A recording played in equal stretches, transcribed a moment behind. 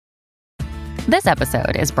This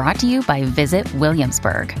episode is brought to you by Visit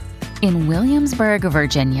Williamsburg. In Williamsburg,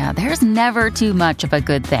 Virginia, there's never too much of a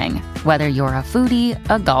good thing. Whether you're a foodie,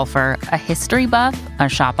 a golfer, a history buff, a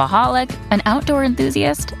shopaholic, an outdoor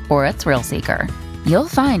enthusiast, or a thrill seeker, you'll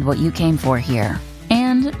find what you came for here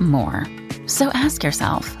and more. So ask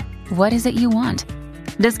yourself, what is it you want?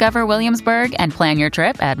 Discover Williamsburg and plan your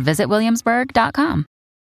trip at visitwilliamsburg.com.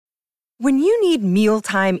 When you need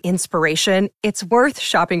mealtime inspiration, it's worth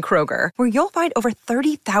shopping Kroger, where you'll find over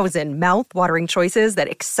 30,000 mouth-watering choices that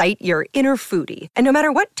excite your inner foodie. And no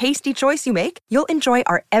matter what tasty choice you make, you'll enjoy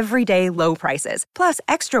our everyday low prices, plus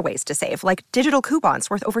extra ways to save, like digital coupons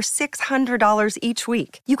worth over $600 each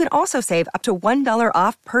week. You can also save up to $1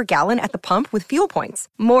 off per gallon at the pump with fuel points.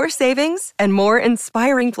 More savings and more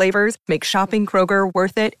inspiring flavors make shopping Kroger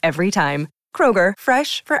worth it every time. Kroger,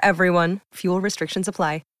 fresh for everyone. Fuel restrictions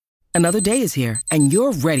apply. Another day is here, and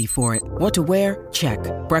you're ready for it. What to wear? Check.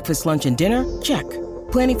 Breakfast, lunch, and dinner? Check.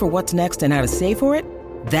 Planning for what's next and how to save for it?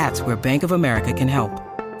 That's where Bank of America can help.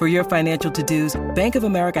 For your financial to-dos, Bank of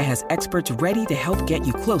America has experts ready to help get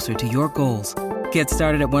you closer to your goals. Get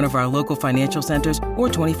started at one of our local financial centers or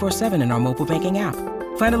 24/7 in our mobile banking app.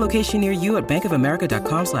 Find a location near you at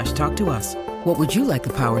bankofamerica.com/talktous. What would you like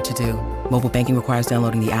the power to do? Mobile banking requires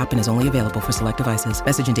downloading the app and is only available for select devices.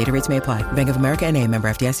 Message and data rates may apply. Bank of America N.A., member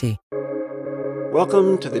FDIC.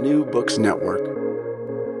 Welcome to the New Books Network.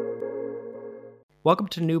 Welcome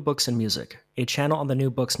to New Books and Music, a channel on the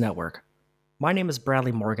New Books Network. My name is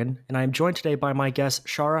Bradley Morgan, and I am joined today by my guest,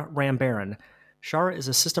 Shara Rambaran. Shara is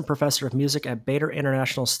Assistant Professor of Music at Bader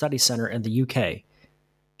International Study Center in the UK.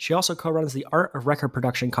 She also co-runs the Art of Record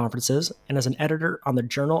Production conferences and is an editor on the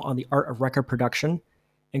Journal on the Art of Record Production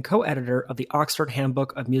and co-editor of the Oxford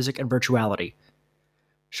Handbook of Music and Virtuality.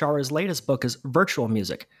 Shara's latest book is Virtual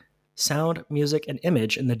Music, Sound, Music, and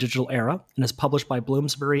Image in the Digital Era, and is published by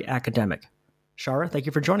Bloomsbury Academic. Shara, thank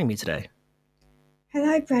you for joining me today.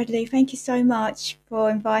 Hello, Bradley. Thank you so much for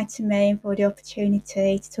inviting me and for the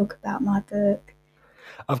opportunity to talk about my book.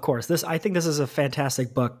 Of course, I think this is a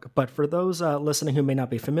fantastic book, but for those listening who may not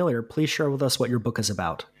be familiar, please share with us what your book is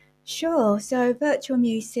about. Sure. So Virtual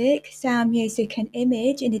Music, Sound, Music and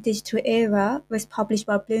Image in the Digital Era was published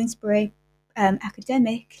by Bloomsbury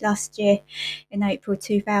Academic last year in April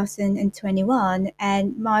 2021.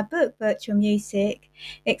 And my book, Virtual Music,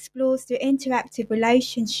 explores the interactive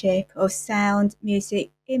relationship of sound,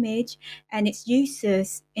 music, image and its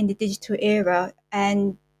uses in the digital era.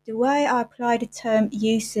 And the way I apply the term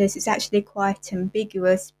uses is actually quite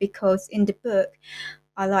ambiguous, because in the book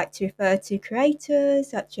I like to refer to creators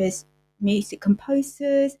such as music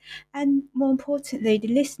composers and, more importantly, the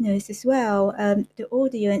listeners as well, the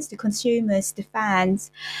audience, the consumers, the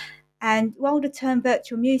fans. And while the term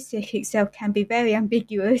virtual music itself can be very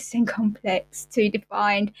ambiguous and complex to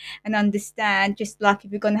define and understand, just like if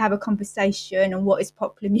you're going to have a conversation on what is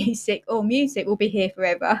popular music or music, we'll be here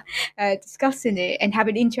forever discussing it and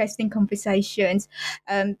having interesting conversations.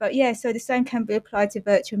 But yeah, so the same can be applied to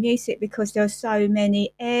virtual music, because there are so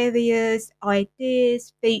many areas,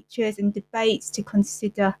 ideas, features and debates to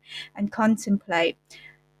consider and contemplate.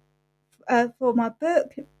 For my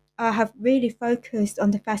book, I have really focused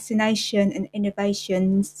on the fascination and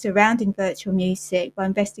innovations surrounding virtual music by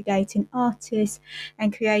investigating artists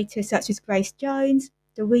and creators such as Grace Jones,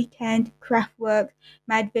 The Weeknd, Kraftwerk,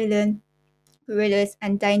 Madvillain, Gorillaz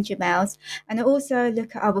and Danger Mouse. And I also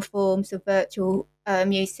look at other forms of virtual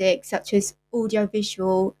music such as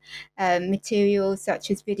audiovisual materials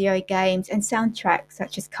such as video games and soundtracks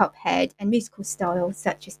such as Cuphead and musical styles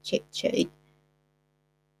such as chiptune.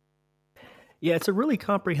 Yeah, it's a really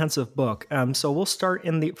comprehensive book. So we'll start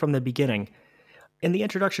from the beginning. In the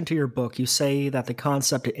introduction to your book, you say that the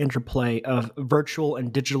concept and interplay of virtual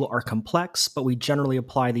and digital are complex, but we generally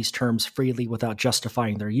apply these terms freely without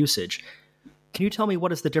justifying their usage. Can you tell me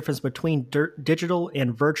what is the difference between digital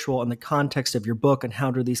and virtual in the context of your book, and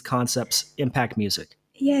how do these concepts impact music?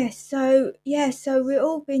 So we've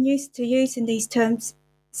all been used to using these terms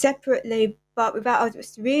separately, but without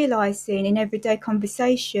us realizing in everyday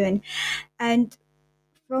conversation. And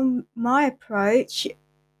from my approach,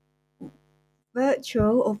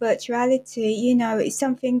 virtual or virtuality, it's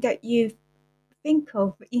something that you think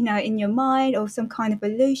of, in your mind, or some kind of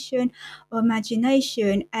illusion or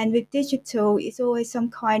imagination. And with digital, it's always some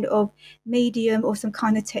kind of medium or some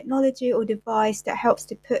kind of technology or device that helps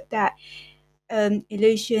to put that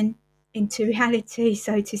illusion into reality,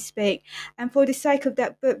 so to speak. And for the sake of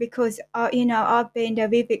that book, because I've been there,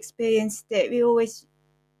 we've experienced it, we always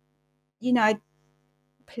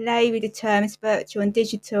play with the terms virtual and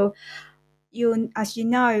digital. as you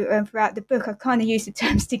know, throughout the book, I kind of use the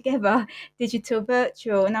terms together, digital,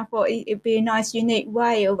 virtual, and I thought it'd be a nice, unique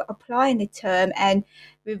way of applying the term, and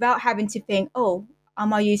without having to think, oh,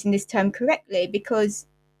 am I using this term correctly? Because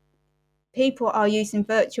people are using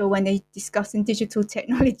virtual when they're discussing digital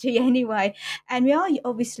technology anyway. And we are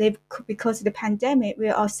obviously, because of the pandemic, we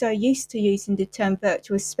are so used to using the term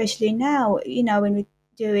virtual, especially now, when we're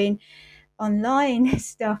doing online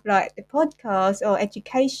stuff like the podcast or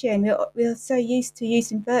education. We're so used to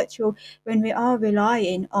using virtual when we are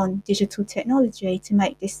relying on digital technology to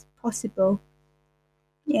make this possible.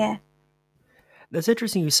 Yeah. That's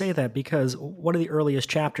interesting you say that, because one of the earliest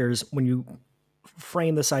chapters, when you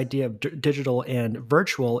frame this idea of digital and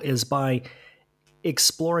virtual, is by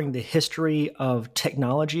exploring the history of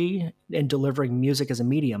technology and delivering music as a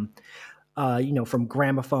medium, from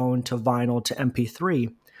gramophone to vinyl to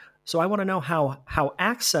MP3. So I want to know how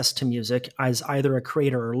access to music as either a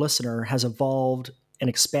creator or listener has evolved and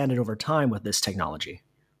expanded over time with this technology.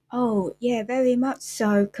 Oh, yeah, very much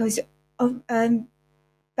so. Because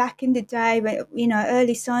back in the day, when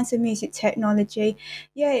early science and music technology,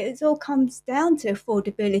 it all comes down to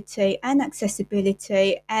affordability and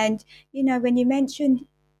accessibility. And when you mention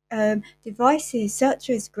devices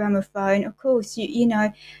such as gramophone, of course,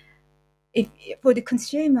 if for the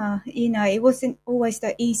consumer, it wasn't always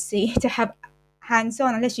that easy to have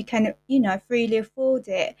hands-on unless you can, freely afford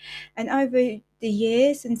it. And over the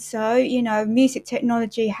years, and so, music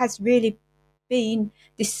technology has really been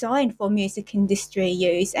designed for music industry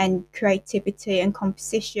use and creativity and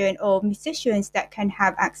composition, or musicians that can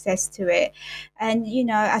have access to it. And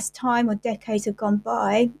as time or decades have gone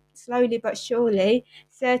by, slowly but surely,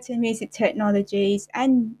 certain music technologies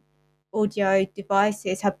and audio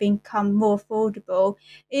devices have become more affordable,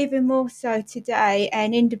 even more so today.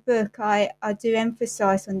 And in the book, I do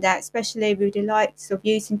emphasize on that, especially with the likes of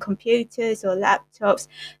using computers or laptops.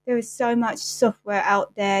 There is so much software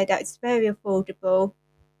out there that's very affordable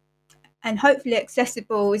and hopefully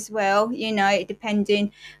accessible as well,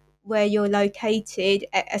 depending where you're located,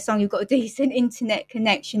 as long as you've got a decent internet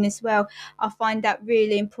connection as well. I find that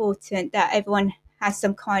really important, that everyone has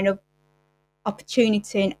some kind of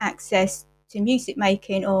opportunity and access to music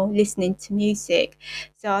making or listening to music.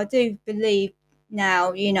 So I do believe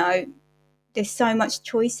now, there's so much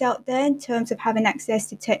choice out there in terms of having access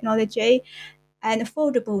to technology and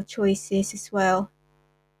affordable choices as well.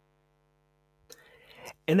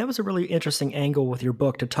 And that was a really interesting angle with your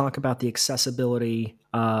book, to talk about the accessibility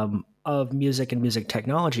of music and music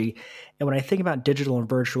technology. And when I think about digital and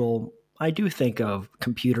virtual, I do think of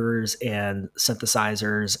computers and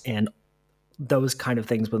synthesizers and those kind of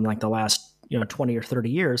things within like the last 20 or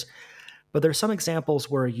 30 years. But there's some examples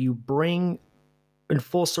where you bring in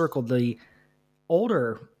full circle the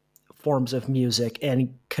older forms of music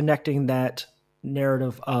and connecting that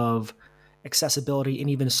narrative of accessibility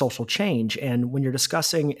and even social change. And when you're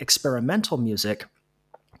discussing experimental music,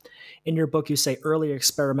 in your book, you say early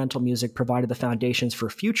experimental music provided the foundations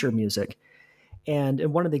for future music.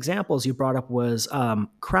 And one of the examples you brought up was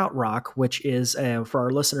krautrock, which is, for our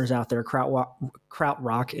listeners out there,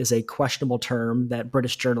 krautrock is a questionable term that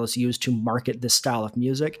British journalists use to market this style of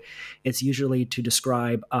music. It's usually to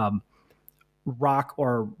describe rock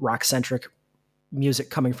or rock-centric music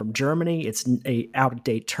coming from Germany. It's a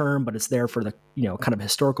out-of-date term, but it's there for the kind of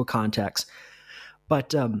historical context.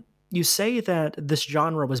 But you say that this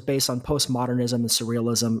genre was based on postmodernism and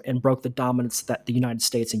surrealism and broke the dominance that the United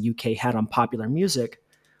States and UK had on popular music,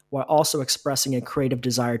 while also expressing a creative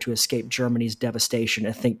desire to escape Germany's devastation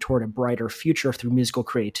and think toward a brighter future through musical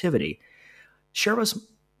creativity. Share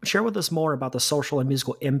with us more about the social and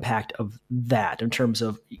musical impact of that, in terms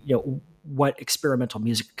of what experimental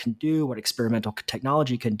music can do, what experimental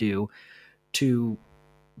technology can do to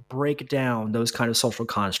break down those kind of social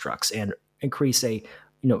constructs and increase an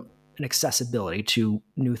accessibility to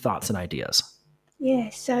new thoughts and ideas. Yeah,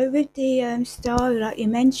 so with the style, like you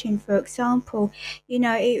mentioned, for example,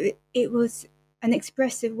 it was an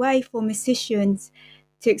expressive way for musicians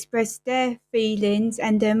to express their feelings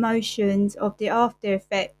and their emotions of the after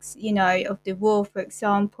effects, of the war, for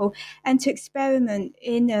example, and to experiment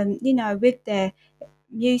in, with their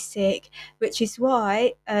music, which is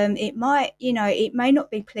why it may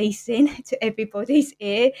not be pleasing to everybody's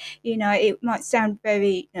ear. It might sound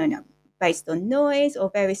very, based on noise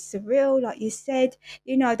or very surreal, like you said.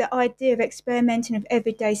 The idea of experimenting with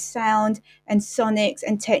everyday sound and sonics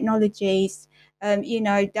and technologies.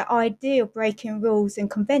 The idea of breaking rules and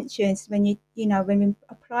conventions when when we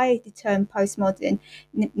apply the term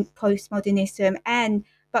postmodernism,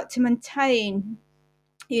 but to maintain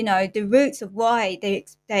the roots of why they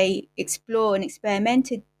explore and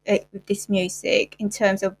experimented with this music in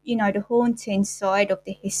terms of, you know, the haunting side of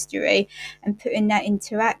the history and putting that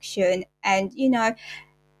into action. And, you know,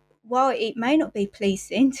 while it may not be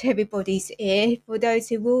pleasing to everybody's ear, for those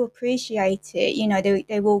who will appreciate it, you know,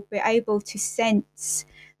 they will be able to sense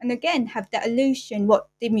and again have that illusion what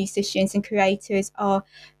the musicians and creators are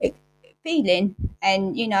feeling.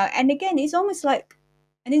 And, you know, and again, it's almost like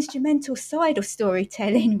an instrumental side of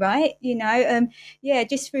storytelling, right? You know, yeah,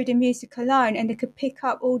 just through the music alone, and they could pick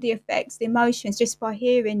up all the effects, the emotions, just by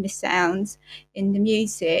hearing the sounds in the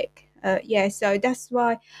music. Yeah, so that's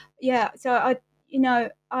why, yeah. So you know,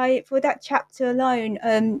 I for that chapter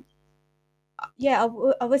alone, yeah,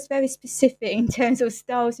 I was very specific in terms of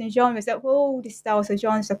styles and genres. Of all the styles and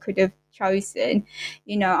genres I could have chosen,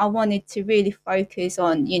 you know, I wanted to really focus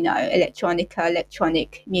on, you know,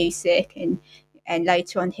 electronic music, and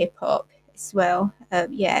later on hip hop as well.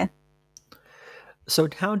 Yeah. So,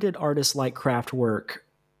 how did artists like Kraftwerk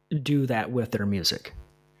do that with their music?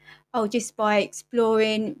 Oh, just by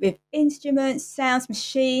exploring with instruments, sounds,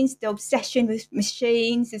 machines, the obsession with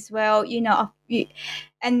machines as well, you know,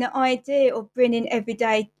 and the idea of bringing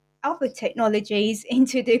everyday other technologies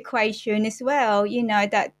into the equation as well, you know,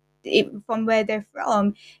 that from where they're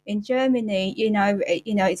from in Germany, you know,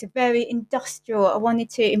 it's a very industrial. I wanted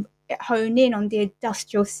to hone in on the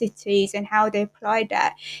industrial cities and how they apply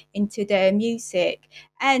that into their music,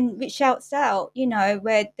 and which shouts out, you know,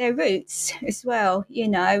 where their roots as well, you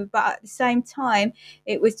know, but at the same time,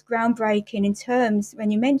 it was groundbreaking in terms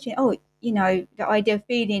when you mentioned, oh, you know, the idea of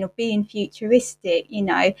feeling or being futuristic, you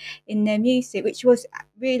know, in their music, which was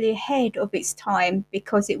really ahead of its time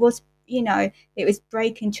because it was, you know, it was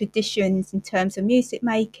breaking traditions in terms of music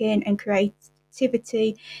making and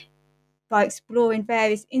creativity by exploring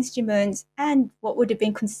various instruments and what would have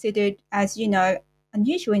been considered as, you know,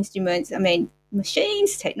 unusual instruments. I mean,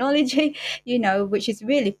 machines, technology, you know, which is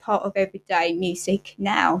really part of everyday music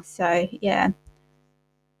now. So, yeah.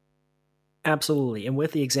 Absolutely. And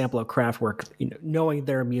with the example of Kraftwerk, you know, knowing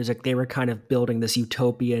their music, they were kind of building this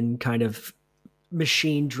utopian kind of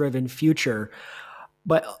machine-driven future.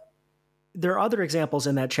 But there are other examples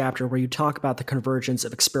in that chapter where you talk about the convergence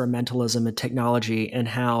of experimentalism and technology and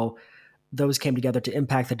how those came together to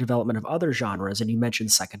impact the development of other genres. And you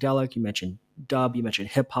mentioned psychedelic, you mentioned dub, you mentioned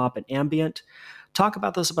hip hop and ambient. Talk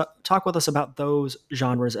with us about those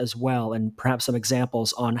genres as well, and perhaps some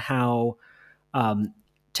examples on how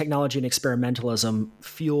technology and experimentalism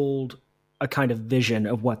fueled a kind of vision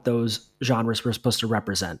of what those genres were supposed to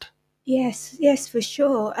represent. Yes, for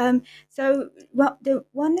sure. So what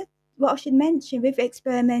I should mention with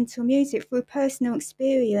experimental music through personal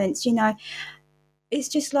experience, you know, it's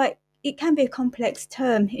just like it can be a complex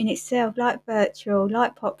term in itself, like virtual,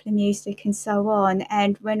 like popular music, and so on.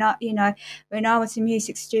 And when I was a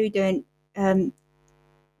music student,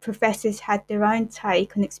 professors had their own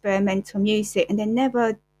take on experimental music, and they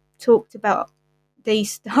never talked about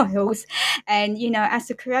these styles. And, you know, as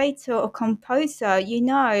a creator or composer, you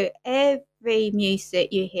know, every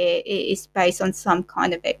music you hear is based on some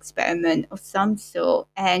kind of experiment of some sort.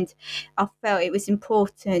 And I felt it was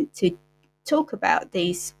important to talk about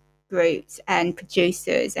these groups and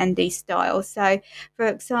producers and these styles. So, for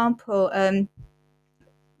example,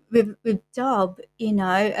 with dub, you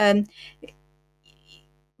know,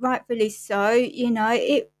 rightfully so, you know,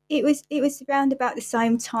 it was around about the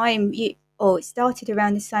same time, or it started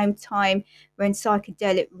around the same time when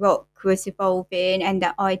psychedelic rock was evolving, and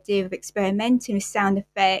that idea of experimenting with sound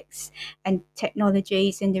effects and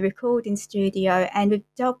technologies in the recording studio. And with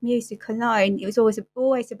dub music alone, it was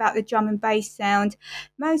always about the drum and bass sound.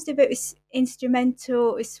 Most of it was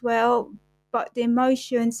instrumental as well, but the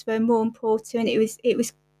emotions were more important. It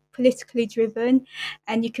was politically driven,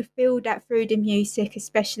 and you could feel that through the music,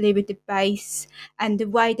 especially with the bass and the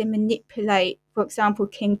way they manipulate. For example,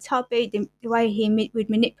 King Tubby, the way he would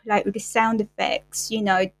manipulate with the sound effects, you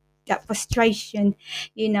know, that frustration,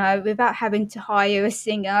 you know, without having to hire a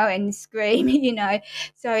singer and scream, you know.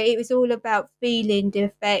 So it was all about feeling the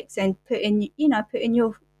effects and putting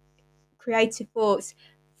your creative thoughts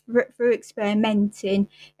through experimenting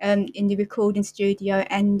in the recording studio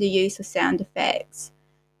and the use of sound effects.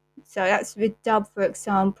 So that's with dub, for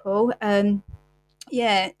example.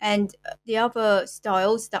 Yeah, and the other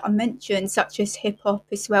styles that I mentioned, such as hip hop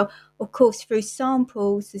as well, of course, through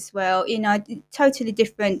samples as well. You know, totally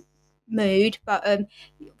different mood, but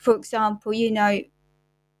for example, you know,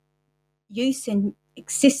 using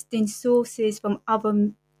existing sources from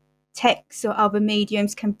other texts or other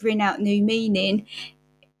mediums can bring out new meaning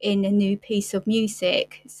in a new piece of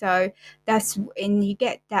music. So and you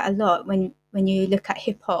get that a lot when you look at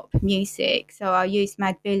hip hop music. So I'll use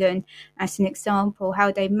Mad Villain as an example,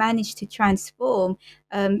 how they managed to transform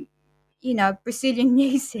Brazilian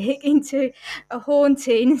music into a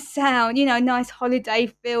haunting sound, nice holiday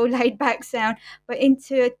feel, laid back sound, but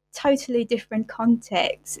into a totally different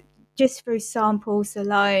context, just through samples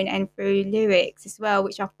alone and through lyrics as well,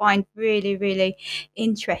 which I find really, really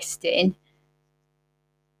interesting.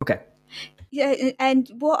 Okay. Yeah, and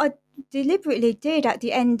what I deliberately did at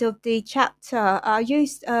the end of the chapter, I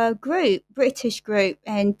used a British group,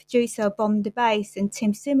 and producer Bomb the Bass and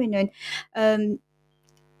Tim Simonon,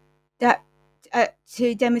 that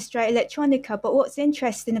to demonstrate electronica. But what's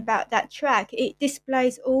interesting about that track, it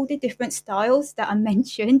displays all the different styles that I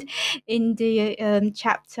mentioned in the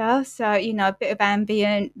chapter. So, a bit of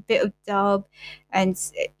ambient, a bit of dub, and,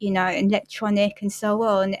 electronic and so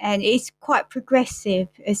on. And it's quite progressive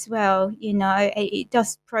as well. It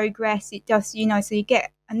does progress. It does, so you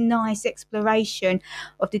get a nice exploration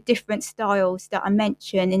of the different styles that I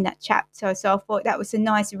mentioned in that chapter. So I thought that was a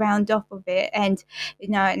nice round off of it. And,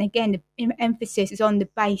 and again, the emphasis is on the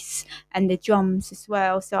bass and the drums as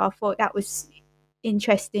well. So I thought that was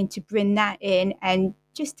interesting to bring that in and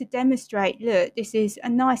just to demonstrate, look, this is a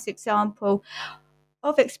nice example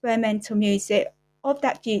of experimental music, of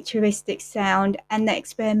that futuristic sound, and the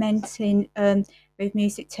experimenting with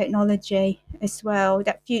music technology as well,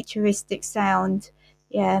 that futuristic sound.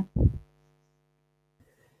 Yeah.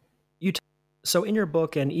 So in your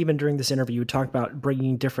book, and even during this interview, you talk about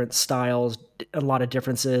bringing different styles, a lot of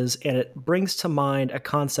differences, and it brings to mind a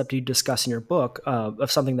concept you discuss in your book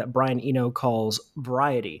of something that Brian Eno calls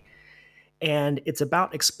variety. And it's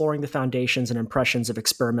about exploring the foundations and impressions of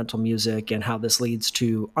experimental music and how this leads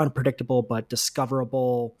to unpredictable but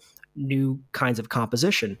discoverable new kinds of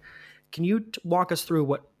composition. Can you walk us through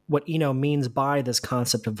what Eno means by this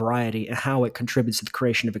concept of variety and how it contributes to the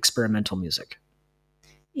creation of experimental music?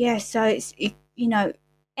 Yeah, so it's,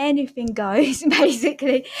 anything goes,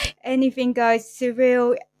 basically. Anything goes.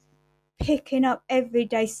 Surreal, picking up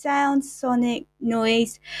everyday sounds, sonic,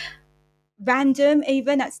 noise, random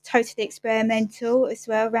even, that's totally experimental as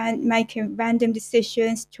well, making random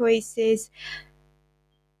decisions, choices,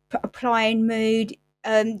 applying mood.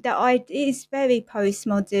 That idea is very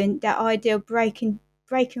postmodern, that idea of breaking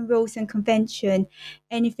rules and convention,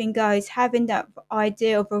 anything goes, having that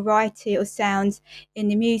idea of variety of sounds in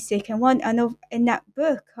the music. And in that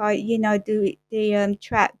book, I the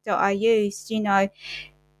track that I used,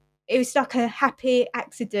 it was like a happy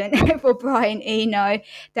accident for Brian Eno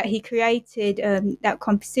that he created that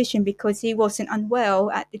composition, because he wasn't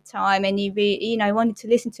unwell at the time, and he wanted to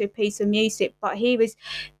listen to a piece of music, but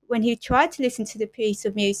when he tried to listen to the piece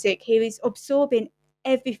of music, he was absorbing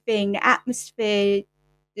everything, the atmosphere,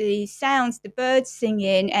 the sounds, the birds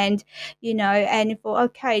singing, and and thought,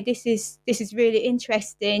 okay, this is really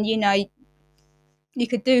interesting. You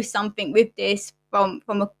could do something with this from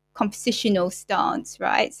a compositional stance,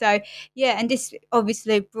 right? So yeah, and this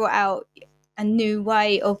obviously brought out a new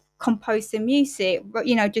way of composing music,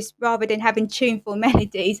 just rather than having tuneful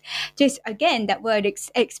melodies, just again that word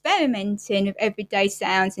experimenting with everyday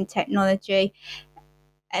sounds and technology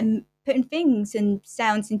and putting things and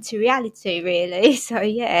sounds into reality, really. So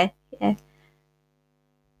yeah.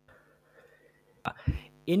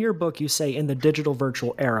 In your book, you say, in the digital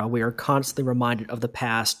virtual era, we are constantly reminded of the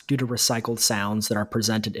past due to recycled sounds that are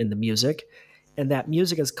presented in the music, and that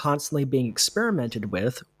music is constantly being experimented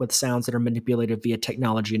with sounds that are manipulated via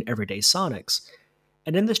technology and everyday sonics.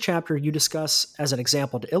 And in this chapter, you discuss, as an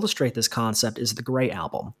example to illustrate this concept, is the Grey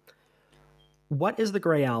Album. What is the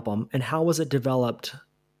Grey Album, and how was it developed,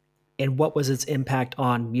 and what was its impact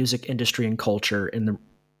on music industry and culture in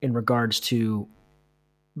regards to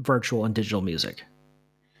virtual and digital music?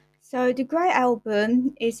 So the Grey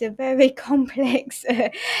Album is a very complex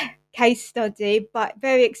case study, but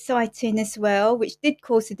very exciting as well, which did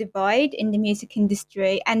cause a divide in the music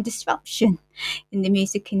industry and disruption in the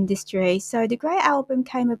music industry. So the Grey Album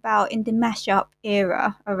came about in the mashup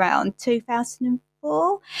era around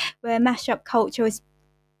 2004, where mashup culture was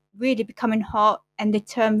really becoming hot, and the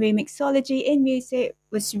term remixology in music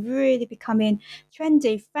was really becoming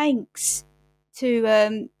trendy thanks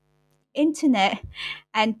to internet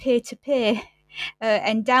and peer-to-peer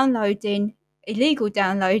and illegal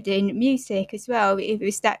downloading music as well. It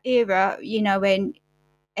was that era, when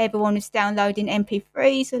everyone was downloading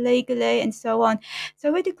MP3s illegally and so on.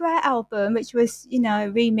 So with the Grey Album, which was,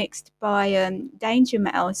 remixed by Danger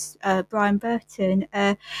Mouse, Brian Burton,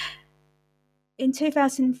 in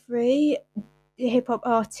 2003, the hip-hop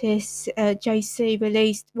artist JC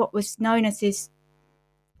released what was known as his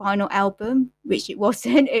final album, which it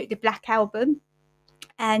wasn't, the Black Album.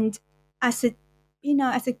 And as a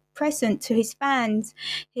present to his fans,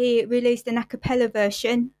 he released an a cappella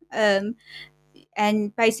version,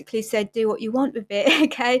 and basically said, do what you want with it,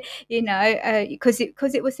 okay, because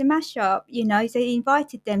it was a mashup, so he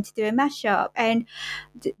invited them to do a mashup, and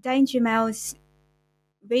Danger Mouse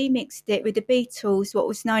remixed it with the Beatles, what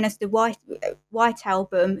was known as the White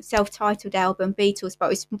Album, self-titled album, Beatles, but it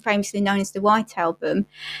was famously known as the White Album.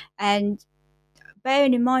 And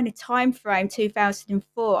bearing in mind the time frame,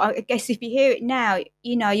 2004, I guess if you hear it now,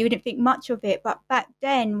 you wouldn't think much of it, but back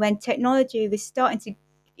then, when technology was starting to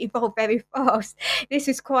evolve very fast, this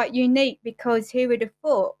was quite unique, because who would have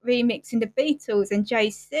thought remixing the Beatles and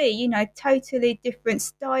JC, totally different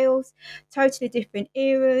styles, totally different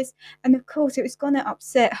eras, and of course it was going to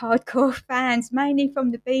upset hardcore fans, mainly from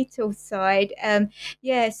the Beatles side.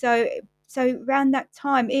 So around that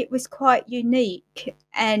time it was quite unique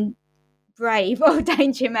and brave of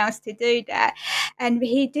Danger Mouse to do that, and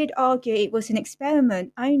he did argue it was an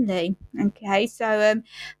experiment only, okay, so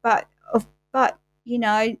but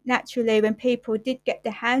naturally, when people did get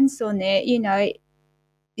their hands on it,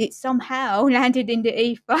 it somehow landed in the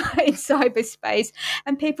ether in cyberspace,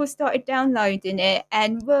 and people started downloading it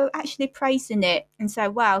and were actually praising it and say,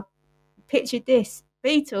 wow, picture this,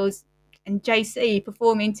 Beatles and JC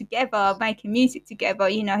performing together, making music together,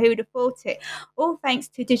 who would have thought it? All thanks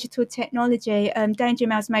to digital technology. Danger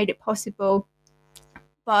Mouse made it possible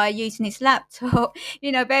by using his laptop,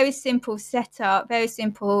 very simple setup, very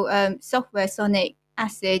simple software, Sonic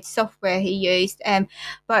Acid software he used,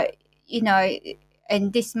 but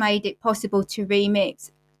and this made it possible to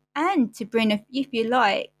remix and to bring if you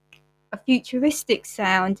like, a futuristic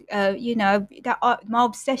sound, my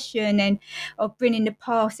obsession and of bringing the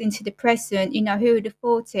past into the present, who would have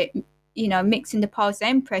thought it, mixing the past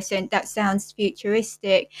and present, that sounds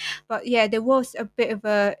futuristic. But yeah, there was a bit of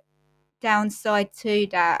a downside to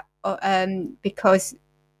that, because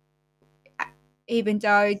even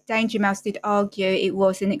though Danger Mouse did argue it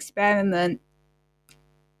was an experiment,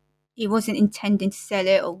 he wasn't intending to sell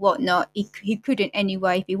it or whatnot. He couldn't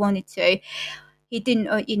anyway if he wanted to. He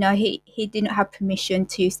didn't, he didn't have permission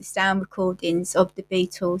to use the sound recordings of the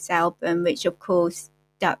Beatles album, which of course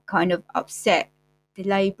that kind of upset the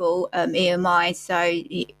label, EMI. So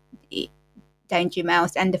Danger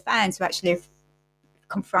Mouse and the fans were actually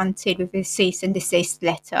confronted with a cease and desist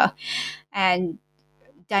letter, and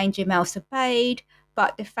Danger Mouse obeyed,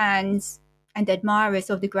 but the fans and admirers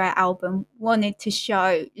of the Great Album wanted to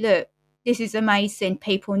show, look, this is amazing,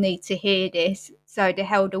 people need to hear this. So they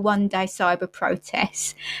held a one-day cyber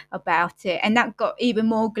protest about it, and that got even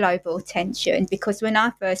more global attention, because when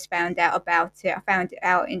I first found out about it, I found it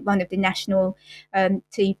out in one of the national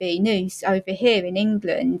TV news over here in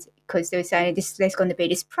England, because they were saying there's going to be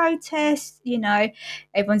this protest,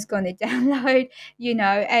 everyone's going to download,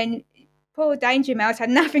 and poor Danger Mouse had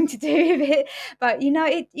nothing to do with it. But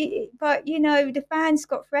the fans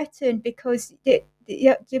got threatened, because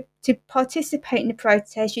to participate in the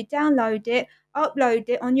protest, you download it, upload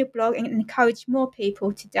it on your blog, and encourage more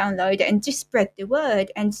people to download it, and just spread the word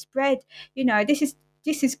and spread, this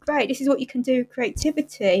is great, this is what you can do with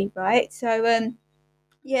creativity, right? So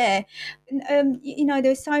there's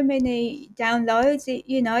so many downloads,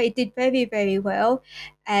 it did very, very well.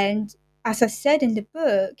 And as I said in the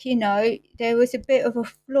book, there was a bit of a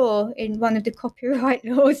flaw in one of the copyright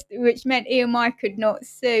laws, which meant EMI could not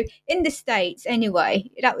sue in the States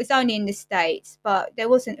anyway. That was only in the States, but there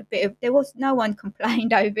was no one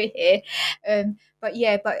complained over here. But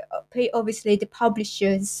obviously the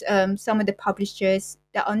publishers, some of the publishers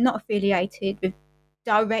that are not affiliated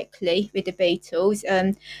directly with the Beatles,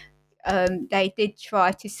 they did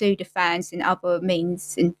try to sue the fans in other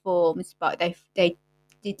means and forms, but they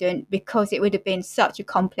didn't, because it would have been such a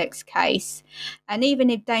complex case. And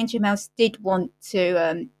even if Danger Mouse did want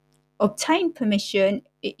to obtain permission,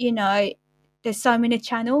 there's so many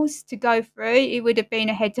channels to go through, it would have been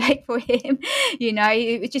a headache for him.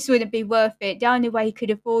 It just wouldn't be worth it. The only way he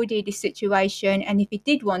could avoid the situation, and if he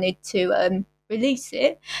did wanted to release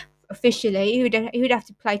it officially, he would have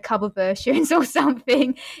to play cover versions or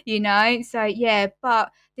something, So yeah,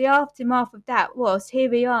 but the aftermath of that was, here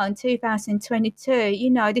we are in 2022.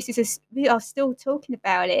 We are still talking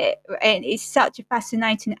about it, and it's such a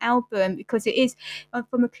fascinating album, because it is,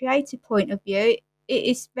 from a creative point of view, it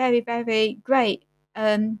is very, very great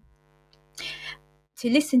to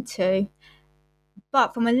listen to.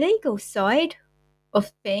 But from a legal side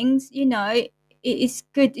of things, it is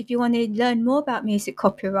good if you want to learn more about music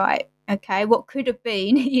copyright. Okay, what could have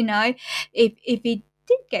been, if he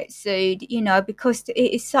did get sued, because it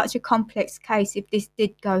is such a complex case if this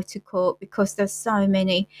did go to court, because there's so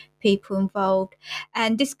many people involved.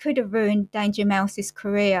 And this could have ruined Danger Mouse's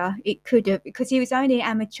career. It could have, because he was only an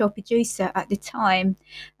amateur producer at the time,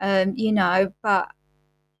 but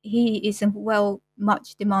he is a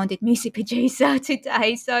much demanded music producer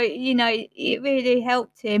today. So, it really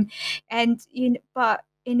helped him. And, but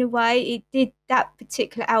in a way, that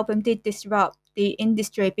particular album did disrupt the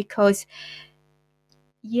industry because,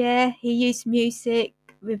 he used music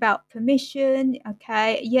without permission.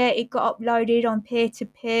 Okay. Yeah, it got uploaded on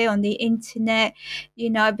peer-to-peer on the internet,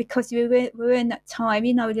 because we were in that time,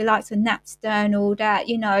 with the likes of Napster and all that,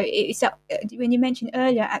 it's when you mentioned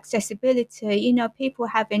earlier accessibility, people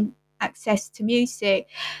having access to music,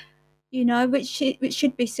 which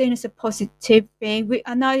should be seen as a positive thing.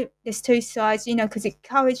 I know there's two sides, because it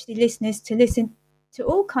encouraged the listeners to listen to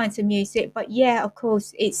all kinds of music, but of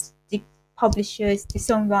course it's the publishers, the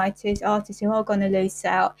songwriters, artists who are going to lose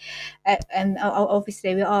out. And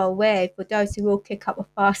obviously we are aware, for those who will kick up a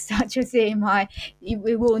fuss, such as EMI,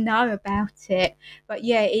 we will know about it. But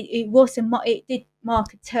it did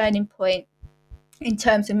mark a turning point in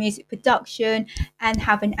terms of music production and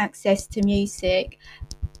having access to music.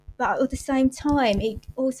 But at the same time, it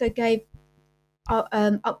also gave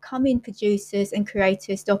upcoming producers and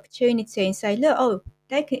creators the opportunity and say, look,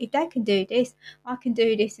 if they can do this, I can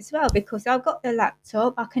do this as well, because I've got the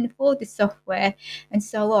laptop, I can afford the software, and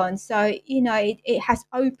so on. So, it has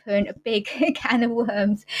opened a big can of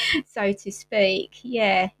worms, so to speak.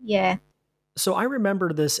 Yeah. So I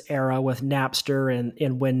remember this era with Napster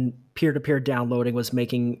and when peer-to-peer downloading was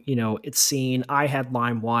making, its scene. I had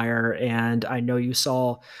LimeWire, and I know you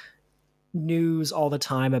saw news all the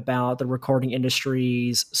time about the recording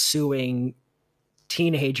industries suing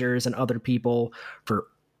teenagers and other people for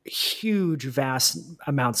huge, vast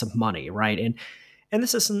amounts of money, right? And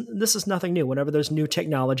this is nothing new. Whenever there's new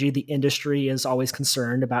technology, the industry is always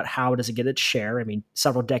concerned about how does it get its share. I mean,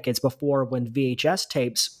 several decades before, when VHS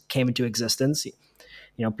tapes came into existence,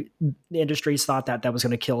 the industries thought that was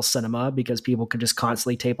going to kill cinema because people could just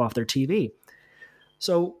constantly tape off their TV.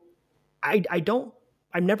 So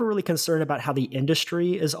I'm never really concerned about how the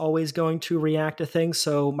industry is always going to react to things.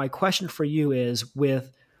 So my question for you is,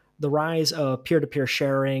 with the rise of peer-to-peer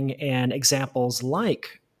sharing and examples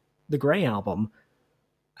like the Grey album,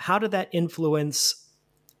 how did that influence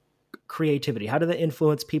creativity? How did that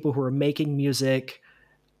influence people who are making music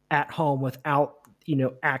at home without,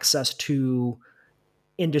 access to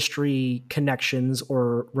industry connections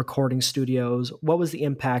or recording studios? What was the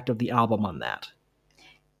impact of the album on that?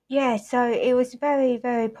 Yeah, so it was very,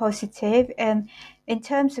 very positive. In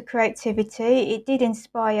terms of creativity, it did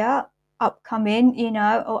inspire upcoming,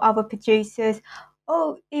 or other producers,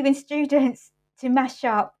 or even students to mash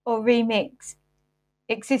up or remix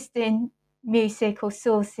existing music or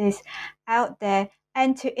sources out there,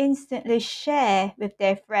 and to instantly share with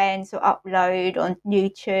their friends or upload on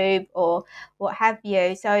YouTube or what have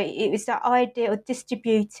you. So it was the idea of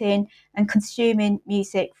distributing and consuming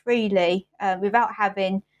music freely, without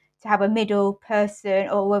having to have a middle person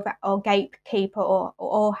or gatekeeper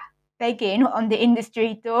or begging on the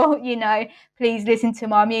industry door, please listen to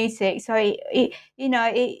my music. So it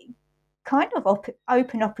kind of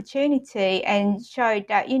open opportunity and showed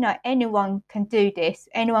that anyone can do this,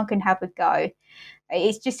 anyone can have a go.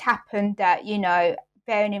 It's just happened that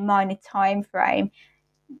bearing in mind the time frame,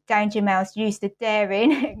 Danger Mouse used a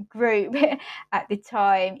daring group at the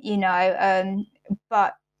time,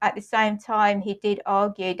 but at the same time he did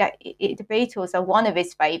argue that the Beatles are one of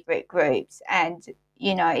his favourite groups, and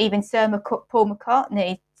even Paul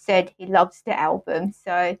McCartney said he loves the album.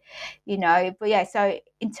 So, so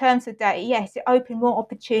in terms of that, yes, it opened more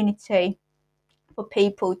opportunity for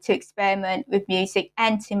people to experiment with music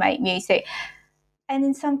and to make music. And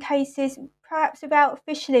in some cases, perhaps without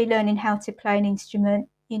officially learning how to play an instrument,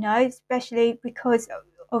 especially because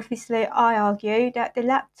obviously I argue that the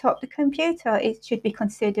laptop, the computer, it should be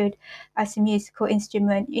considered as a musical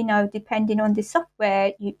instrument, depending on the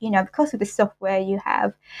software, because of the software you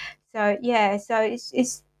have. So, so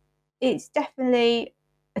it's definitely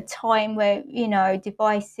a time where,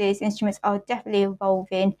 devices, instruments are definitely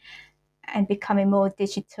evolving and becoming more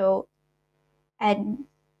digital, and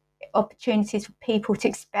opportunities for people to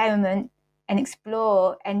experiment and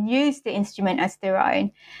explore and use the instrument as their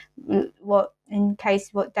own, what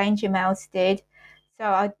Danger Mouse did. So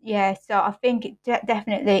I think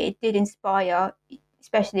definitely it did inspire,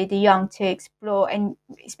 especially the young, to explore. And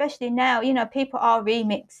especially now, people are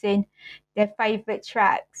remixing their favorite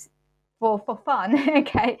tracks for fun.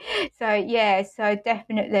 Okay, so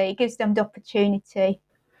definitely it gives them the opportunity.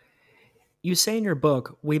 You say in your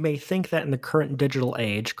book, we may think that in the current digital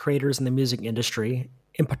age, creators in the music industry,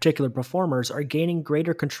 in particular performers, are gaining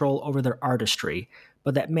greater control over their artistry,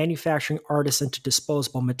 but that manufacturing artists into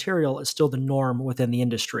disposable material is still the norm within the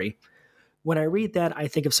industry. When I read that, I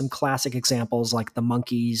think of some classic examples like the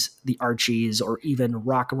Monkees, the Archies, or even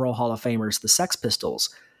Rock and Roll Hall of Famers, the Sex Pistols.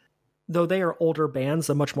 Though they are older bands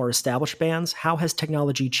than much more established bands, how has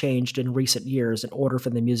technology changed in recent years in order for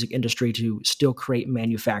the music industry to still create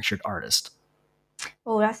manufactured artists?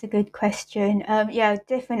 Oh, that's a good question. Yeah,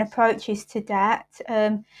 different approaches to that.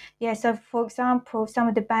 Yeah, so for example, some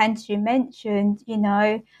of the bands you mentioned,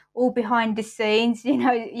 all behind the scenes,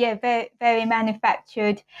 yeah, very, very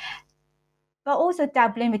manufactured, but also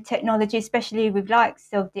dabbling with technology, especially with likes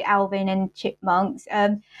of the Alvin and Chipmunks.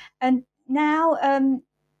 And now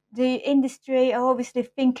the industry are obviously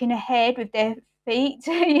thinking ahead with their feet,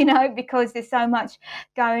 because there's so much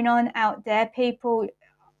going on out there. People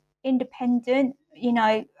independent,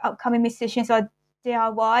 upcoming musicians are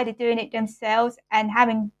DIY, they're doing it themselves and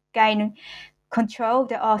having gained control of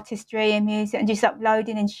their artistry and music and just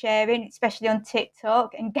uploading and sharing, especially on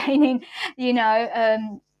TikTok, and gaining,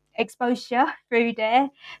 exposure through there.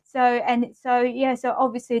 So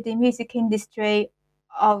obviously the music industry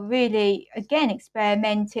are really again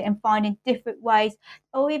experimenting and finding different ways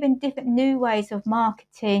or even different new ways of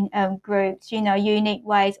marketing groups, unique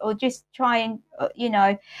ways, or just trying,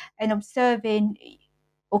 and observing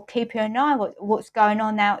or keeping an eye on what's going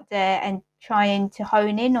on out there and trying to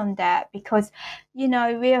hone in on that, because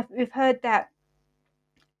we've heard that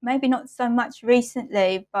maybe not so much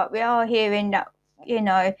recently, but we are hearing that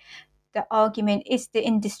the argument is the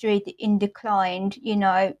industry in decline,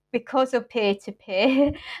 because of peer to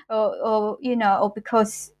peer, or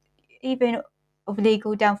because even of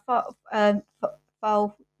legal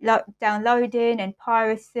downloading and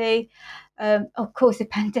piracy, of course the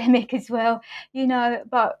pandemic as well,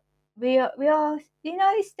 but we are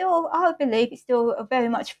it's still, I believe it's still a very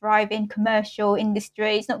much thriving commercial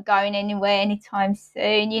industry. It's not going anywhere anytime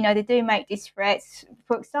soon. They do make these threats.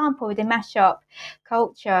 For example, the mashup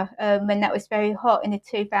culture, when that was very hot in the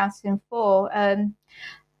 2004,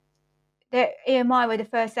 the EMI were the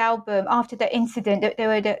first album after the incident. They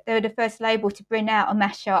were the first label to bring out a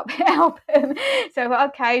mashup album. So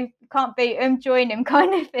okay, can't beat them, join them,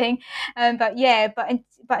 kind of thing. But in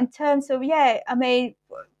terms of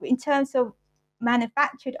in terms of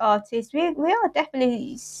manufactured artists, we are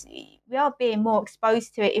definitely we are being more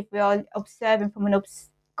exposed to it if we are observing from an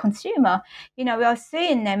consumer. We are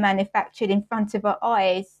seeing them manufactured in front of our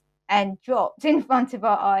eyes and dropped in front of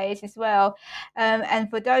our eyes as well. And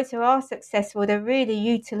for those who are successful, they're really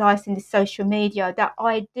utilising the social media, that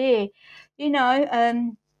idea,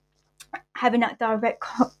 having that direct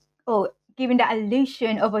or giving that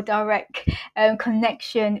illusion of a direct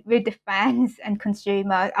connection with the fans and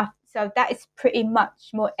consumer. So that is pretty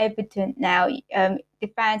much more evident now. The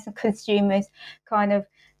fans and consumers kind of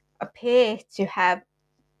appear to have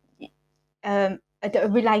a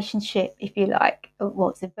relationship, if you like,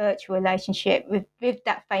 what's a virtual relationship with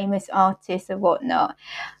that famous artist or whatnot.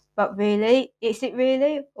 But really, is it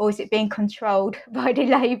really, or is it being controlled by the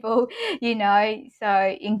label?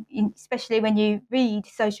 So especially when you read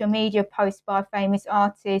social media posts by famous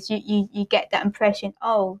artists, you get that impression.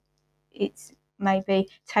 Oh, it's maybe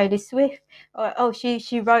Taylor Swift, or oh,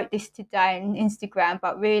 she wrote this today on Instagram,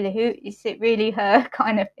 but really, who is it? Really her,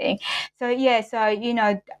 kind of thing. So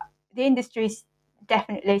the industry's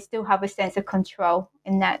definitely still have a sense of control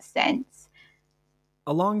in that sense.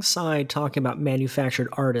 Alongside talking about manufactured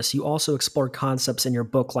artists, you also explore concepts in your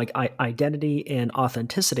book like identity and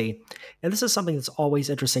authenticity. And this is something that's always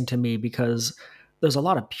interesting to me because there's a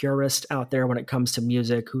lot of purists out there when it comes to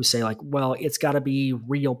music who say like, well, it's got to be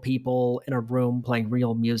real people in a room playing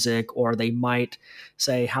real music, or they might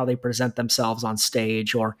say how they present themselves on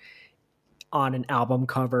stage or on an album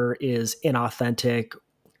cover is inauthentic.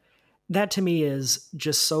 That to me is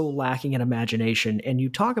just so lacking in imagination. And you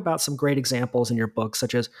talk about some great examples in your book,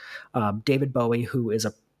 such as David Bowie, who is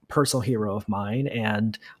a personal hero of mine.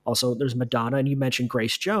 And also there's Madonna. And you mentioned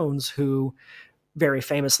Grace Jones, who very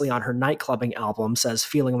famously on her nightclubbing album says,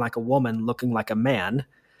 feeling like a woman, looking like a man.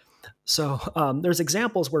 So there's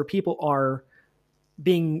examples where people are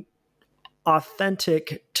being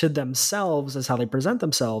authentic to themselves as how they present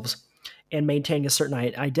themselves and maintaining a certain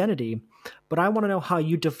identity. But I want to know how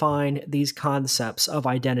you define these concepts of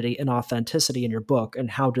identity and authenticity in your book,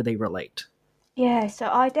 and how do they relate? Yeah, so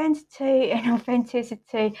identity and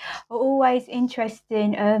authenticity are always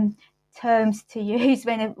interesting terms to use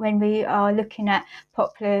when we are looking at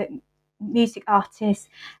popular music artists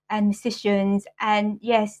and musicians. And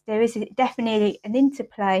yes, there is definitely an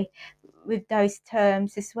interplay with those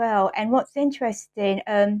terms as well. And what's interesting,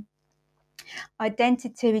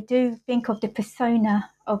 identity, we do think of the persona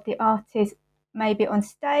of the artist maybe on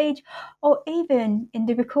stage or even in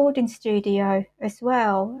the recording studio as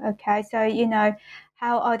well. Okay, so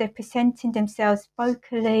how are they presenting themselves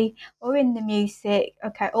vocally or in the music,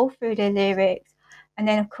 okay, all through their lyrics. And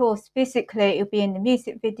then of course physically it'll be in the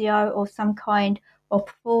music video or some kind of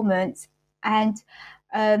performance. And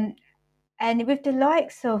with the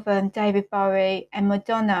likes of David Bowie and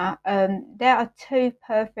Madonna, there are two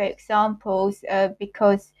perfect examples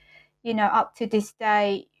because, up to this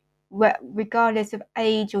day, regardless of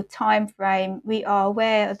age or time frame, we are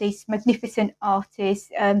aware of these magnificent artists,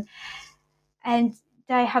 and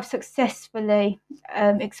they have successfully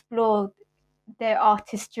explored their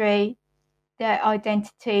artistry, their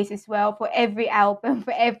identities as well, for every album,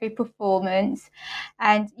 for every performance.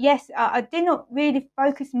 And yes, I did not really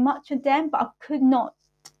focus much on them, but I could not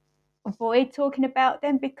avoid talking about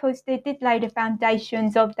them because they did lay the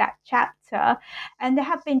foundations of that chapter, and they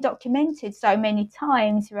have been documented so many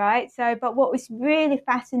times, right? So, but what was really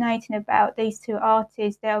fascinating about these two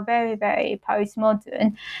artists, they are very, very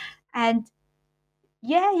postmodern. And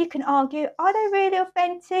yeah, you can argue, are they really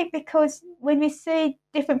authentic? Because when we see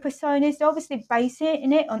different personas, they're obviously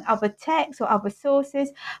basing it on other texts or other sources,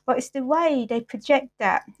 but it's the way they project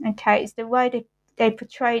that, okay? It's the way they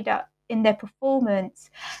portray that in their performance,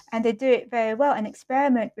 and they do it very well and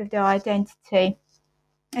experiment with their identity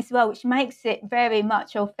as well, which makes it very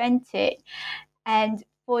much authentic. And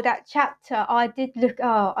for that chapter, I did look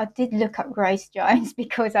up Grace Jones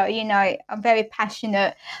because I'm very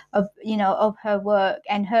passionate of her work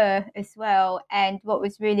and her as well. And what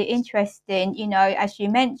was really interesting, as you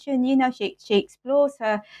mentioned, she explores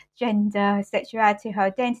her gender, sexuality, her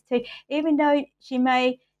identity, even though she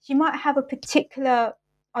might have a particular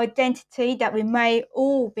identity that we may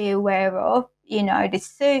all be aware of, the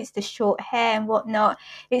suits, the short hair and whatnot.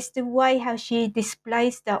 It's the way how she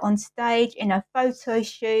displays that on stage, in her photo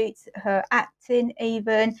shoots, her acting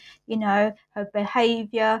even, her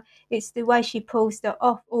behaviour. It's the way she pulls that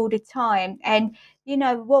off all the time. And,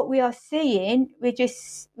 what we are seeing, we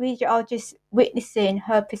are just witnessing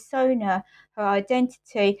her persona, her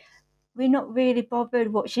identity. We're not really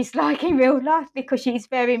bothered what she's like in real life because she's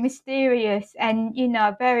very mysterious and,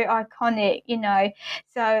 very iconic,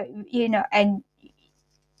 so, and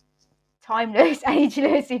timeless,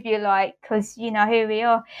 ageless, if you like, because, here we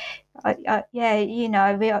are. There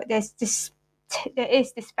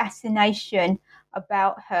is this fascination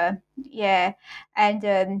about her. Yeah. And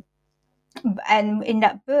in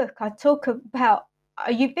that book, I talk about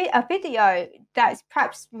a video that's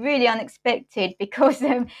perhaps really unexpected because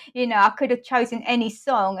I could have chosen any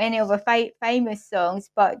song, any of her famous songs,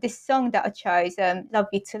 but this song that I chose, Love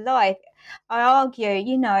You to Life, I argue,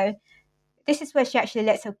 this is where she actually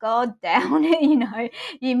lets her guard down.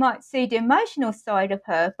 You might see the emotional side of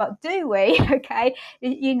her, but do we? Okay,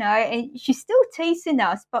 and she's still teasing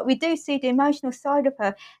us, but we do see the emotional side of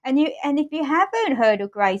her. And if you haven't heard of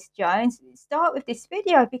Grace Jones, start with this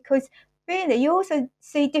video because really you also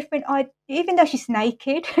see different, even though she's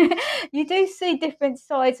naked, you do see different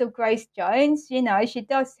sides of Grace Jones. She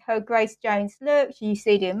does her Grace Jones look. You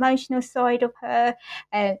see the emotional side of her,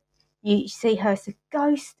 and you see her as a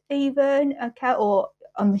ghost even, okay, or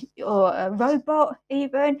a robot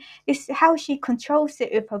even. It's how she controls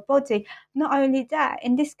it with her body. Not only that,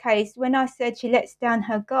 in this case, when I said she lets down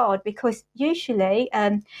her guard, because usually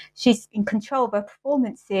she's in control of her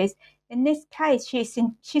performances, in this case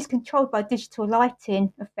she's controlled by digital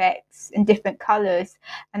lighting effects and different colours,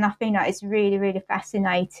 and I think that is really, really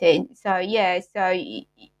fascinating. So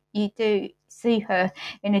you do see her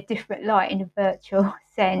in a different light, in a virtual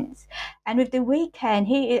sense. And with The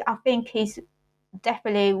Weeknd, I think he's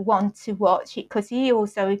definitely one to watch because he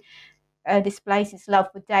also displays his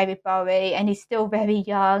love for David Bowie, and he's still very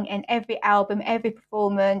young, and every album, every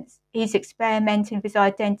performance, he's experimenting with his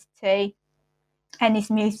identity and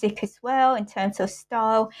his music as well in terms of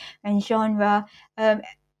style and genre.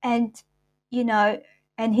 And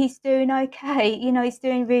he's doing okay. He's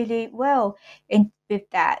doing really well with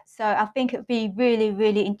that. So I think it would be really,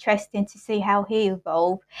 really interesting to see how he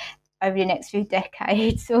evolves over the next few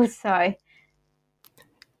decades or so.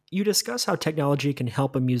 You discuss how technology can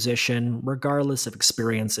help a musician, regardless of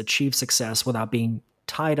experience, achieve success without being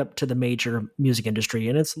tied up to the major music industry,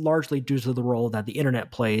 and it's largely due to the role that the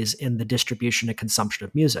internet plays in the distribution and consumption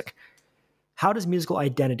of music. How does musical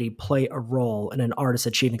identity play a role in an artist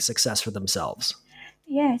achieving success for themselves?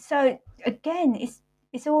 Yeah, so again,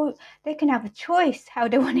 it's all, they can have a choice how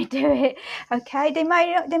they want to do it. Okay, they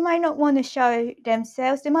may not want to show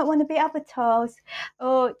themselves. They might want to be avatars,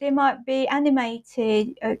 or they might be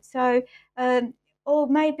animated. Or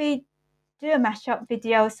maybe do a mashup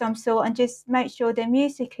video of some sort and just make sure their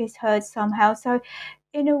music is heard somehow. So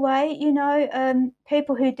in a way,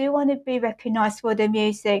 people who do want to be recognised for their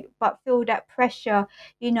music but feel that pressure,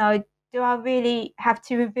 do I really have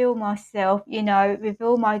to reveal myself,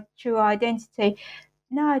 reveal my true identity?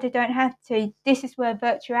 No, they don't have to. This is where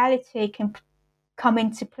virtuality can come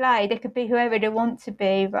into play. They could be whoever they want to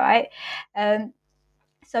be, right?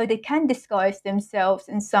 So they can disguise themselves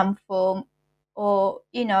in some form, or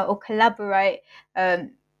or collaborate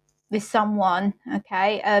with someone,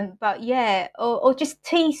 okay, but yeah, or just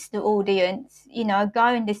tease the audience, go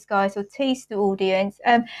in disguise or tease the audience.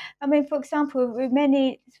 I mean, for example,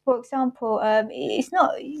 it's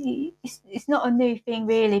not a new thing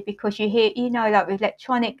really, because you hear, like with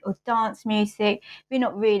electronic or dance music, we're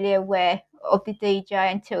not really aware of the DJ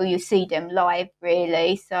until you see them live,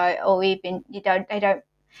 really. So, or even they don't,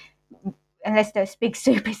 unless they're a big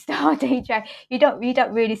superstar DJ, you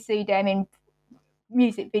don't really see them in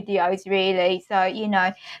music videos, really. So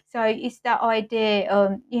so it's that idea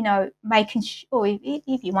of making sure,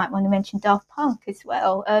 if you might want to mention Daft Punk as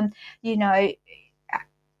well,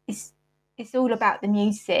 it's all about the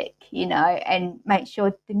music, and make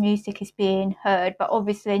sure the music is being heard. But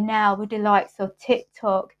obviously now with the likes of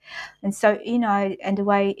TikTok, and so and the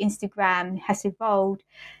way Instagram has evolved,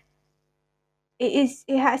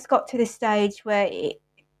 it has got to the stage where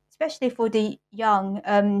especially for the young,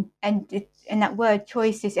 and that word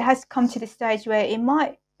choices, it has come to the stage where it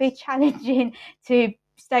might be challenging to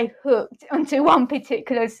stay hooked onto one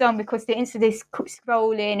particular song, because the instantly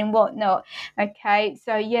scrolling and whatnot. Okay,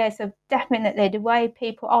 so definitely the way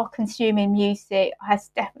people are consuming music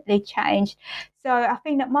has definitely changed. So I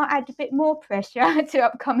think that might add a bit more pressure to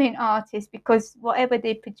upcoming artists, because whatever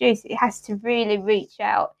they produce, it has to really reach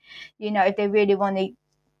out, if they really want to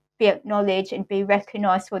be acknowledged and be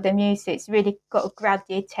recognised for their music. It's really got to grab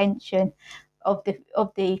the attention of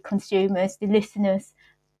the consumers, the listeners,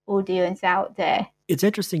 audience out there. It's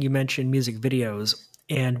interesting you mentioned music videos,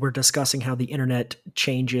 and we're discussing how the internet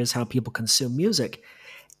changes how people consume music.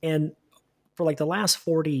 And for like the last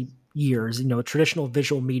 40 years, traditional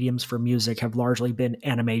visual mediums for music have largely been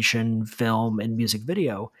animation, film, and music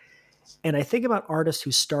video. And I think about artists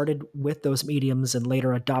who started with those mediums and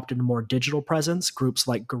later adopted a more digital presence, groups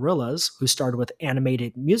like Gorillaz, who started with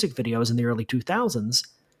animated music videos in the early 2000s,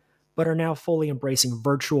 but are now fully embracing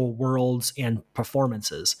virtual worlds and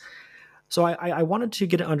performances. So I wanted to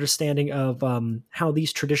get an understanding of how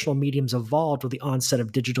these traditional mediums evolved with the onset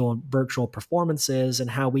of digital and virtual performances, and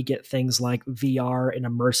how we get things like VR and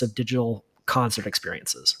immersive digital concert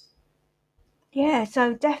experiences. Yeah,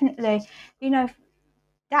 so definitely,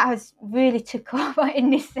 that has really took off in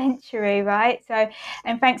this century, right? So,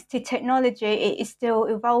 and thanks to technology, it is still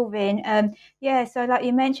evolving. So like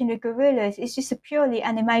you mentioned with Gorillaz, it's just a purely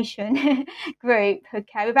animation group,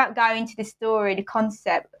 okay, without going into the story, the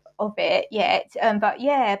concept of it yet. But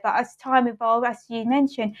as time evolved, as you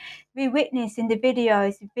mentioned, we witness in the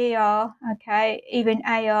videos, VR, okay, even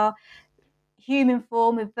AR, human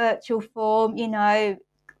form with virtual form,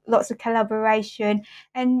 lots of collaboration,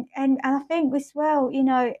 and I think as well,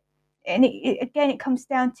 and it comes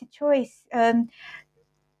down to choice. And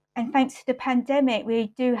thanks to the pandemic, we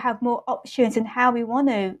do have more options in how we want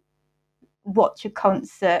to watch a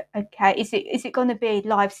concert. Okay, is it going to be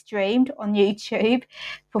live streamed on YouTube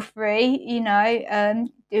for free?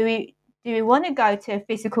 Do we want to go to a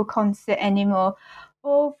physical concert anymore?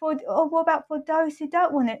 Or what about for those who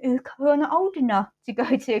don't want to, who are not old enough to go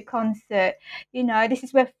to a concert? This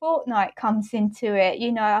is where Fortnite comes into it.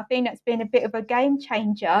 I think that's been a bit of a game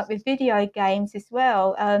changer with video games as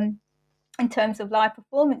well, in terms of live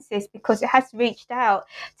performances, because it has reached out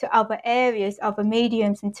to other areas, other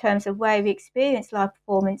mediums, in terms of where we experience live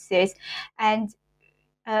performances. And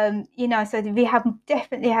so we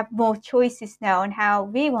definitely have more choices now on how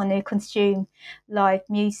we want to consume live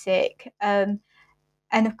music.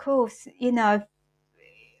 And of course,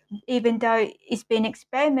 even though it's been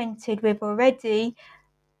experimented with already,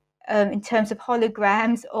 in terms of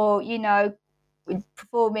holograms, or,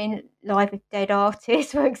 performing live with dead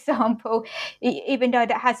artists, for example, even though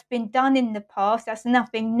that has been done in the past, that's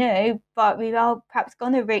nothing new. But we are perhaps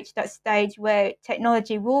going to reach that stage where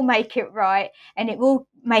technology will make it right, and it will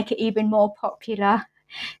make it even more popular.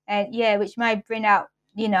 And which may bring out,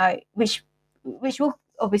 which will,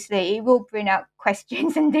 obviously, it will bring out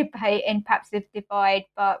questions and debate and perhaps a divide,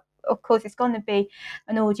 but of course, it's going to be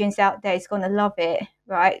an audience out there who's going to love it,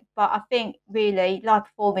 right? But I think really live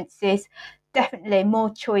performances, definitely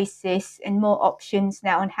more choices and more options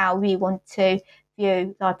now on how we want to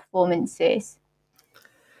view live performances.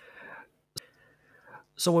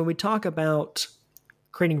 So when we talk about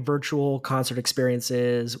creating virtual concert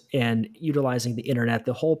experiences and utilizing the internet,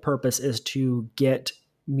 the whole purpose is to get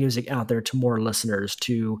music out there to more listeners,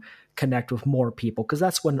 to connect with more people, because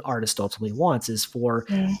that's what an artist ultimately wants, is for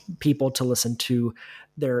people to listen to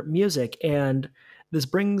their music. And this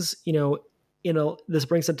brings, this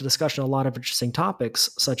brings into discussion a lot of interesting topics,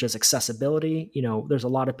 such as accessibility. There's a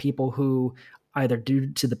lot of people who, either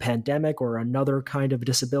due to the pandemic or another kind of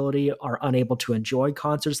disability, are unable to enjoy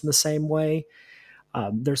concerts in the same way.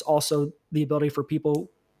 There's also the ability for people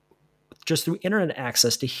just through internet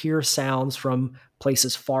access to hear sounds from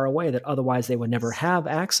places far away that otherwise they would never have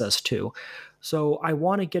access to. So I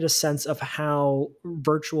want to get a sense of how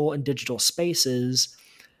virtual and digital spaces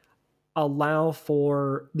allow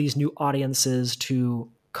for these new audiences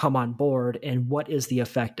to come on board, and what is the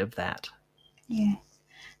effect of that? Yeah.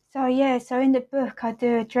 So in the book, I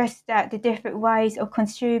do address that, the different ways of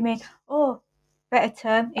consuming, or better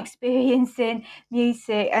term, experiencing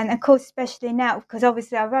music. And of course, especially now, because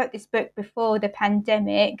obviously I wrote this book before the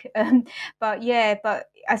pandemic. But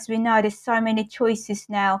as we know, there's so many choices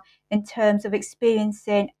now in terms of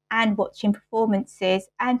experiencing and watching performances.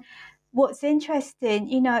 And what's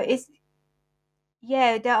interesting, is,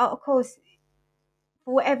 there are, of course,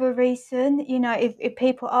 for whatever reason, if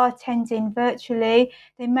people are attending virtually,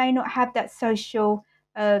 they may not have that social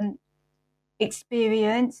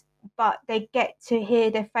experience, but they get to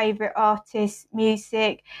hear their favourite artist's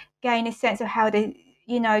music, gain a sense of how they,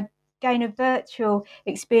 gain a virtual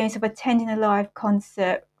experience of attending a live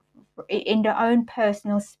concert in their own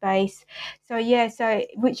personal space. So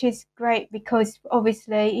which is great, because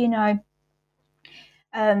obviously,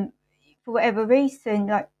 for whatever reason,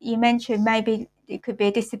 like you mentioned, maybe it could be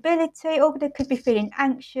a disability, or they could be feeling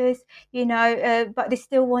anxious, but they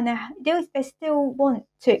still want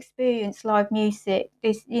to experience live music.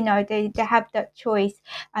 They have that choice,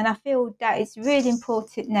 and I feel that it's really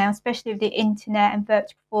important now, especially with the internet and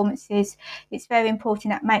virtual performances. It's very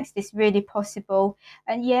important that makes this really possible.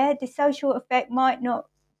 And the social effect might not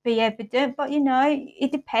be evident, but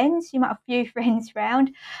it depends. You might have a few friends round,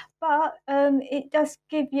 but it does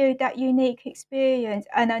give you that unique experience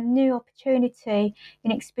and a new opportunity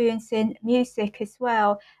in experiencing music as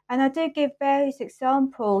well. And I do give various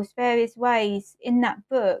examples, various ways in that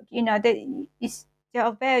book. There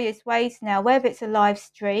are various ways now, whether it's a live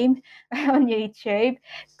stream on YouTube,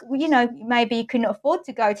 maybe you couldn't afford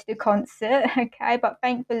to go to the concert, okay, but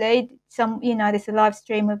thankfully there's a live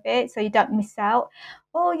stream of it, so you don't miss out.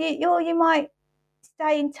 Or you might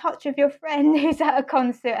stay in touch with your friend who's at a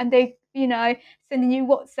concert, and they, sending you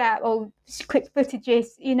WhatsApp or quick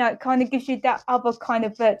footages, it kind of gives you that other kind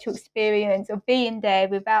of virtual experience of being there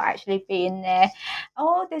without actually being there.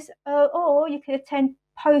 Or you could attend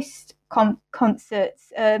post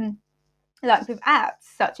concerts, like with apps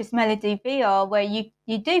such as Melody VR, where you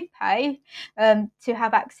do pay to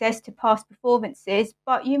have access to past performances,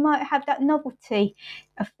 but you might have that novelty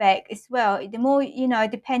effect as well. The more,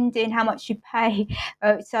 depending how much you pay.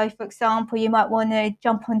 So, for example, you might want to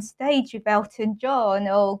jump on stage with Elton John,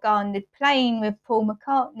 or go on the plane with Paul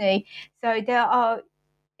McCartney. So there are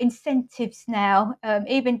incentives now,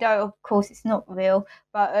 even though, of course, it's not real,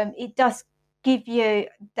 but it does give you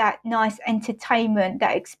that nice entertainment,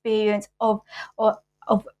 that experience of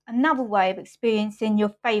another way of experiencing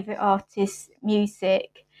your favourite artist's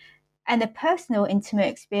music, and a personal, intimate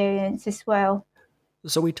experience as well.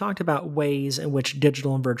 So we talked about ways in which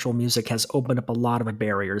digital and virtual music has opened up a lot of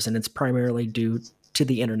barriers, and it's primarily due to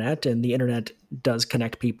the internet, and the internet does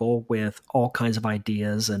connect people with all kinds of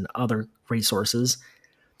ideas and other resources.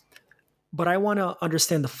 But I want to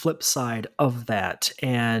understand the flip side of that,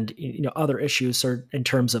 and other issues are in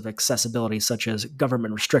terms of accessibility, such as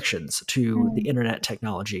government restrictions to the internet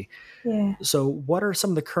technology. Yeah. So what are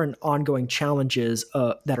some of the current ongoing challenges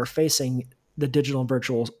that are facing the digital and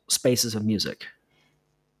virtual spaces of music?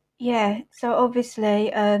 Yeah, so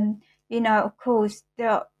obviously, of course,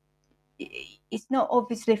 it's not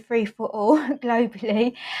obviously free for all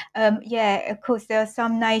globally. Of course, there are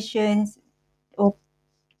some nations or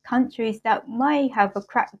countries that may have a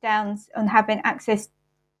crackdowns on having access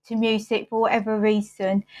to music for whatever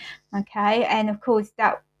reason, okay, and of course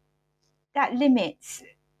that limits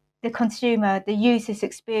the consumer, the user's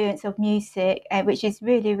experience of music, which is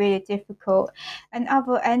really, really difficult. And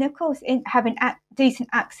of course, in having decent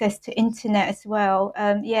access to internet as well.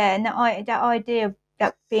 And that idea of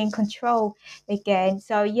that be in control again.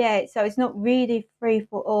 So so it's not really free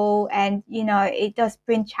for all, and it does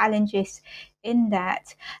bring challenges in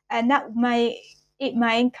that, and that may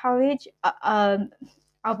encourage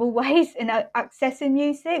other ways in accessing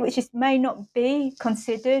music, which may not be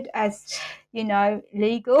considered as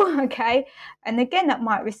legal. Okay, and again that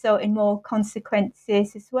might result in more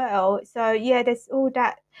consequences as well. So there's all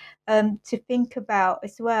that to think about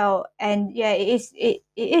as well. And it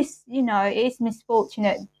is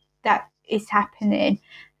misfortunate that is happening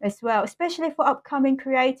as well, especially for upcoming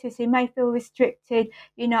creators who may feel restricted.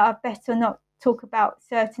 I better not talk about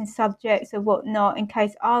certain subjects or whatnot in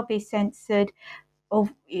case I'll be censored, or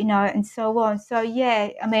and so on. So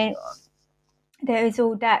I mean, there is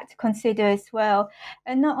all that to consider as well.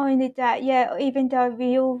 And not only that, even though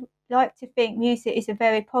we all like to think music is a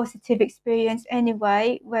very positive experience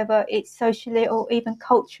anyway, whether it's socially or even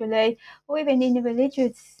culturally or even in a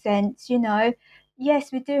religious sense,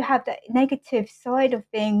 yes, we do have that negative side of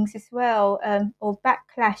things as well, or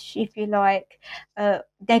backlash, if you like,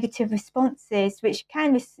 negative responses, which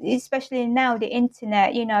can, especially now the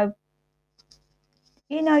internet,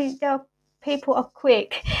 people are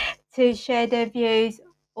quick to share their views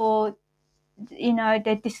or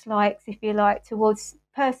their dislikes, if you like, towards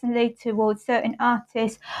certain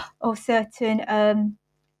artists or certain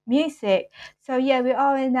music. So we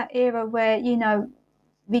are in that era where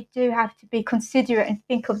we do have to be considerate and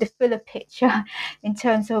think of the fuller picture in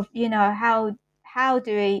terms of how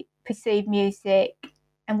do we perceive music,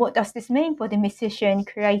 and what does this mean for the musician,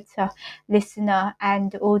 creator, listener,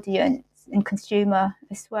 and audience and consumer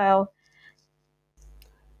as well.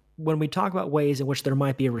 When we talk about ways in which there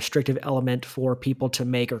might be a restrictive element for people to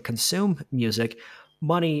make or consume music,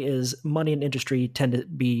 money and industry tend to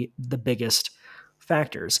be the biggest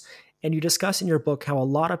factors. And you discuss in your book how a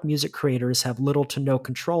lot of music creators have little to no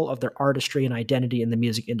control of their artistry and identity in the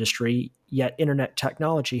music industry, yet internet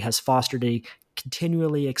technology has fostered a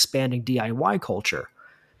continually expanding DIY culture.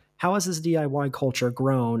 How has this DIY culture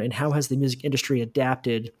grown, and how has the music industry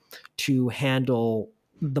adapted to handle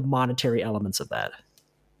the monetary elements of that?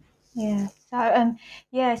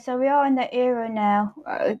 So we are in the era now,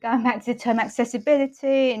 going back to the term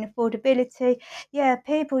accessibility and affordability.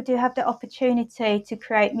 People do have the opportunity to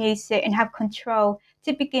create music and have control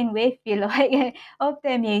to begin with, if you like, of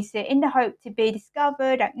their music, in the hope to be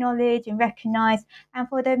discovered, acknowledged and recognised, and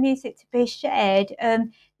for their music to be shared.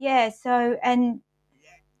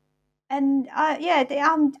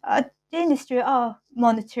 The industry are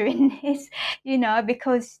monitoring this,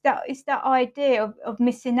 because that is that idea of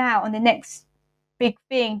missing out on the next big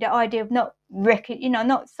thing, the idea of not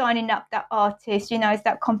not signing up that artist, it's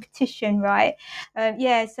that competition, right?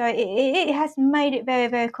 So it has made it very,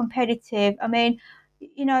 very competitive. I mean,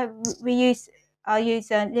 I'll use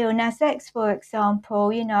Lil Nas X, for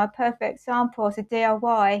example, a perfect example as a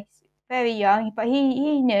DIY, very young, but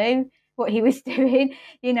he knew what he was doing,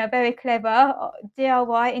 very clever,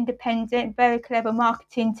 DIY, independent, very clever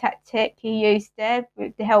marketing tactic he used there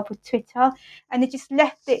with the help of Twitter, and he just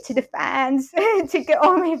left it to the fans to get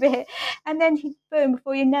on with it. And then boom,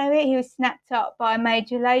 before you know it, he was snapped up by a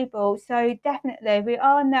major label. So definitely we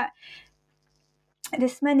are in that.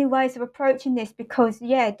 There's many ways of approaching this because,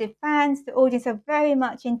 the fans, the audience are very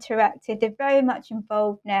much interactive. They're very much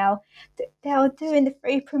involved now. They are doing the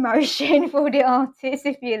free promotion for the artists,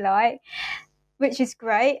 if you like, which is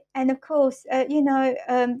great. And of course,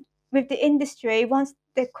 with the industry, once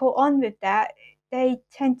they're caught on with that, they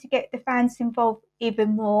tend to get the fans involved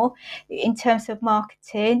even more in terms of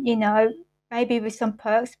marketing, maybe with some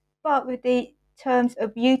perks, but with the terms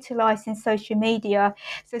of utilizing social media.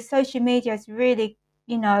 So social media has really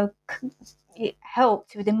it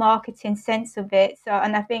helped with the marketing sense of it. So,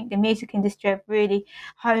 and I think the music industry have really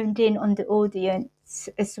honed in on the audience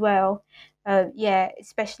as well.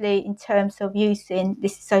 Especially in terms of using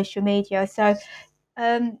this social media. So,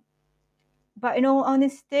 but in all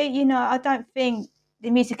honesty, I don't think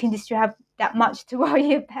the music industry have that much to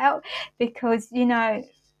worry about because,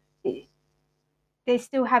 they're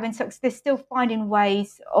still having success. They're still finding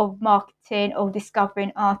ways of marketing or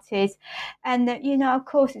discovering artists, and of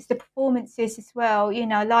course, it's the performances as well.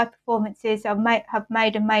 Live performances have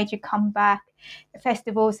made a major comeback.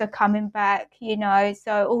 Festivals are coming back.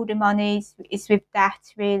 So all the money is with that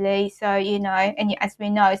really. So and as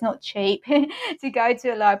we know, it's not cheap to go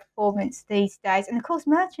to a live performance these days, and of course,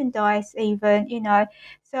 merchandise even.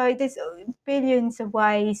 So there's billions of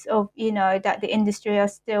ways of that the industry are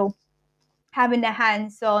still having their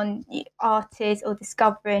hands on artists or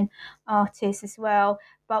discovering artists as well.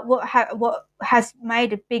 But what has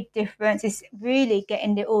made a big difference is really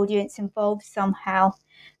getting the audience involved somehow,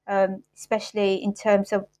 especially in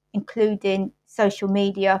terms of including social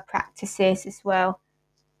media practices as well.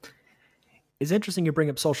 It's interesting you bring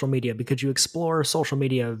up social media because you explore social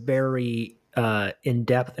media very in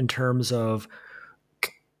depth in terms of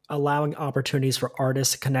allowing opportunities for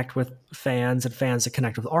artists to connect with fans and fans to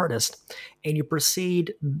connect with artists. And you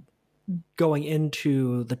proceed going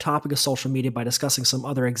into the topic of social media by discussing some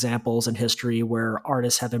other examples in history where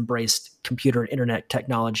artists have embraced computer and internet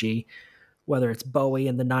technology, whether it's Bowie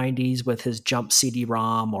in the 90s with his Jump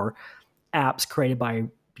CD-ROM or apps created by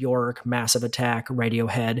Bjork, Massive Attack,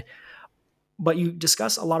 Radiohead. But you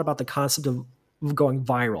discuss a lot about the concept of going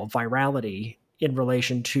viral, virality in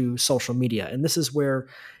relation to social media. And this is where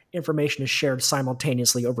information is shared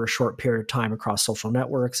simultaneously over a short period of time across social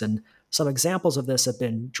networks. And some examples of this have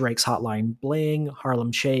been Drake's Hotline Bling,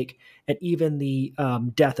 Harlem Shake, and even the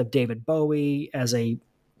death of David Bowie as a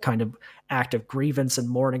kind of act of grievance and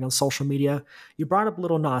mourning on social media. You brought up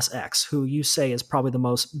Lil Nas X, who you say is probably the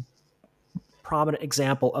most prominent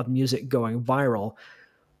example of music going viral.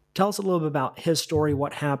 Tell us a little bit about his story,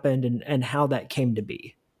 what happened, and how that came to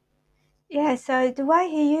be. Yeah, so the way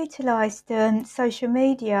he utilised social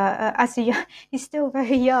media he's still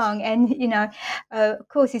very young, and of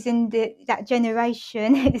course, he's in that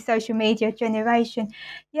generation, the social media generation.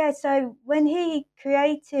 Yeah, so when he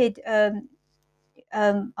created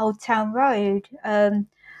Old Town Road, the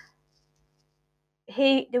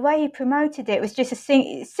way he promoted it was just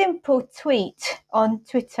a simple tweet on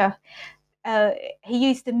Twitter. He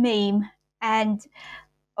used a meme and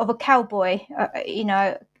of a cowboy,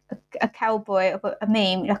 a cowboy of a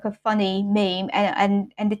meme, like a funny meme,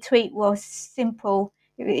 and the tweet was simple.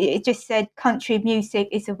 It just said country music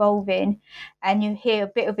is evolving, and you hear a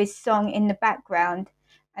bit of his song in the background,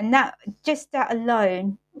 and that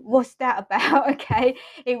alone, what's that about? Okay,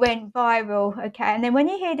 it went viral. Okay, and then when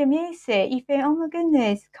you hear the music, you think, oh my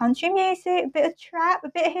goodness, country music, a bit of trap, a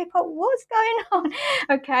bit of hip hop, what's going on?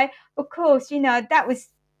 Okay, of course, that was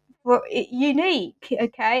unique.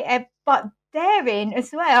 Okay, but daring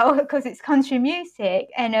as well because it's country music,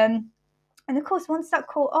 and of course once that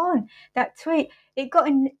caught on, that tweet, it got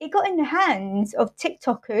in the hands of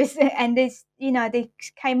TikTokers, and they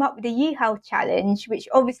came up with the Yeehaw challenge, which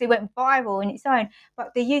obviously went viral in its own,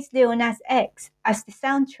 but they used Lil Nas X as the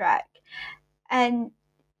soundtrack, and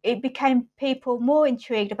it became people more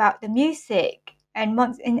intrigued about the music, and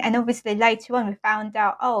obviously later on we found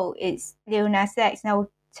out, oh, it's Lil Nas X, and Old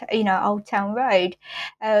Town Road,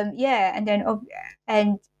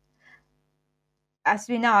 and as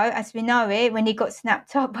we know it, when he got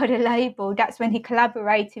snapped up by the label, that's when he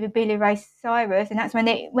collaborated with Billy Ray Cyrus, and that's when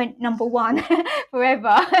it went number one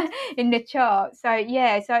forever in the chart. So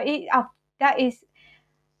that is,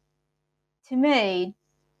 to me,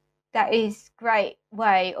 that is great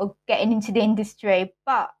way of getting into the industry,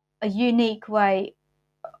 but a unique way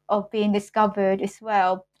of being discovered as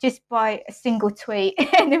well, just by a single tweet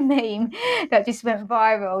and a meme that just went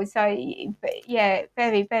viral. So yeah,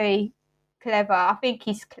 very, very clever. I think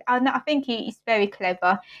he's very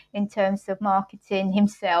clever in terms of marketing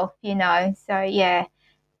himself, so yeah,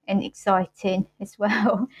 and exciting as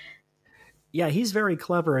well. Yeah, he's very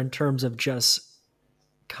clever in terms of just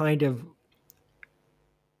kind of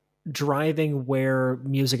driving where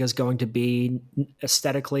music is going to be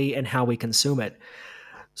aesthetically and how we consume it.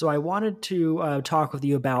 So I wanted to talk with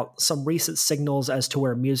you about some recent signals as to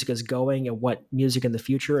where music is going and what music in the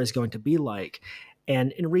future is going to be like.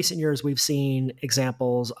 And in recent years, we've seen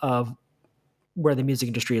examples of where the music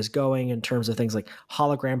industry is going in terms of things like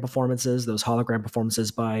hologram performances, those hologram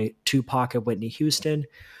performances by Tupac and Whitney Houston,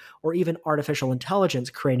 or even artificial intelligence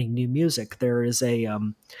creating new music. There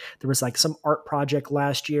was like some art project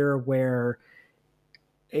last year where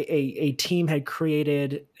a team had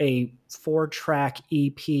created a 4-track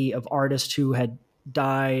EP of artists who had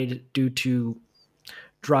died due to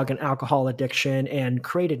drug and alcohol addiction and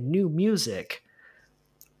created new music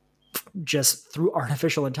just through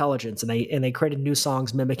artificial intelligence. And they created new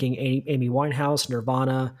songs mimicking Amy Winehouse,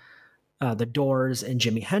 Nirvana, The Doors, and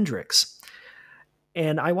Jimi Hendrix.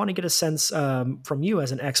 And I want to get a sense from you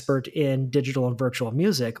as an expert in digital and virtual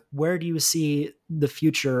music. Where do you see the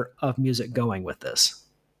future of music going with this?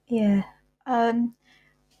 Yeah.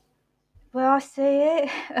 Where I see it,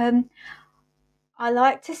 I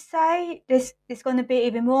like to say there's going to be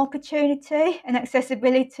even more opportunity and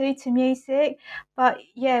accessibility to music. But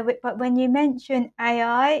when you mention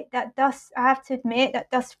AI, I have to admit,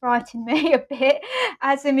 that does frighten me a bit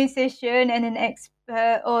as a musician and an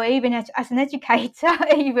or even as an educator,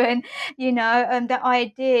 even, the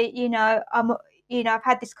idea, I've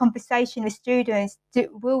had this conversation with students,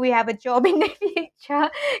 will we have a job in the future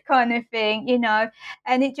kind of thing,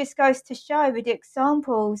 and it just goes to show with the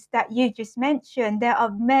examples that you just mentioned, there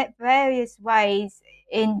are various ways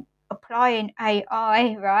in applying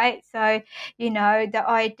AI, right? So, the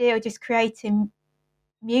idea of just creating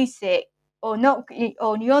music or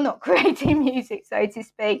you're not creating music, so to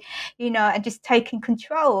speak, and just taking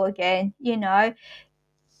control again,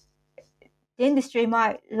 the industry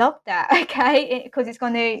might love that, okay, because it's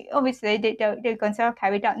going to, obviously, they're going to say,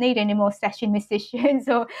 okay, we don't need any more session musicians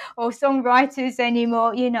or songwriters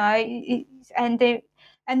anymore, and they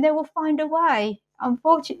will find a way.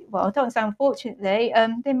 Unfortunately, well, don't say unfortunately,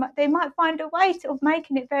 they might find a way of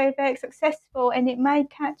making it very, very successful, and it may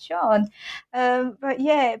catch on. But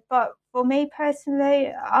for me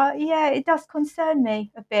personally, it does concern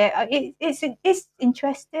me a bit. It's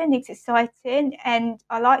interesting, it's exciting, and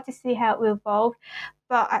I like to see how it will evolve.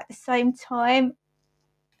 But at the same time,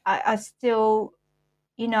 I still,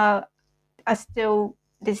 there's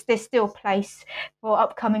still place for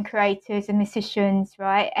upcoming creators and musicians,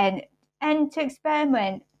 right? And to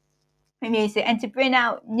experiment with music and to bring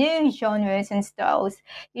out new genres and styles.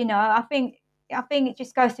 I think it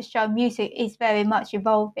just goes to show music is very much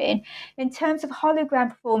evolving. In terms of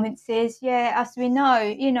hologram performances, as we know,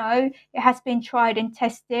 it has been tried and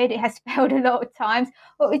tested. It has failed a lot of times,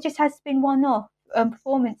 or it just has been one-off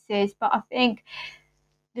performances. But I think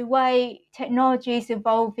the way technology is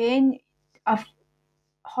evolving,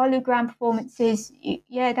 hologram performances,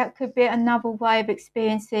 that could be another way of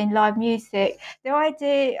experiencing live music. The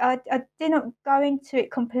idea, I did not go into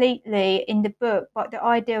it completely in the book, but the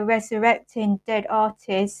idea of resurrecting dead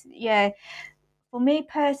artists, for me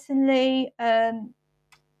personally, I'm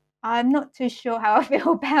not too sure how I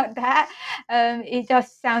feel about that. It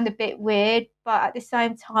does sound a bit weird, but at the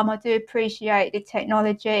same time, I do appreciate the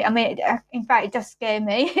technology. I mean, in fact, it does scare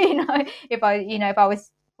me, if I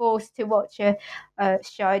was forced to watch a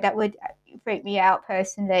show, that would freak me out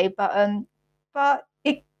personally. But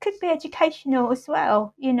it could be educational as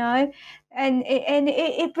well, and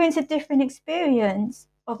it brings a different experience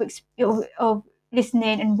of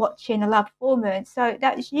listening and watching a live performance. So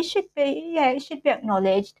that it should be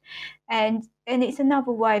acknowledged, and it's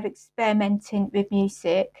another way of experimenting with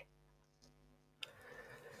music.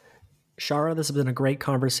 Shara, this has been a great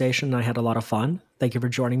conversation. I had a lot of fun. Thank you for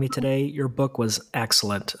joining me today. Your book was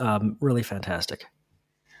excellent, really fantastic.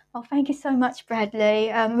 Oh, thank you so much,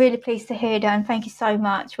 Bradley. I'm really pleased to hear that, and thank you so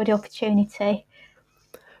much for the opportunity.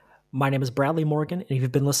 My name is Bradley Morgan, and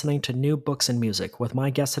you've been listening to New Books in Music with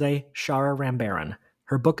my guest today, Shara Rambaran.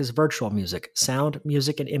 Her book is Virtual Music, Sound,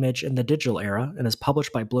 Music, and Image in the Digital Era, and is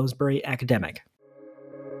published by Bloomsbury Academic.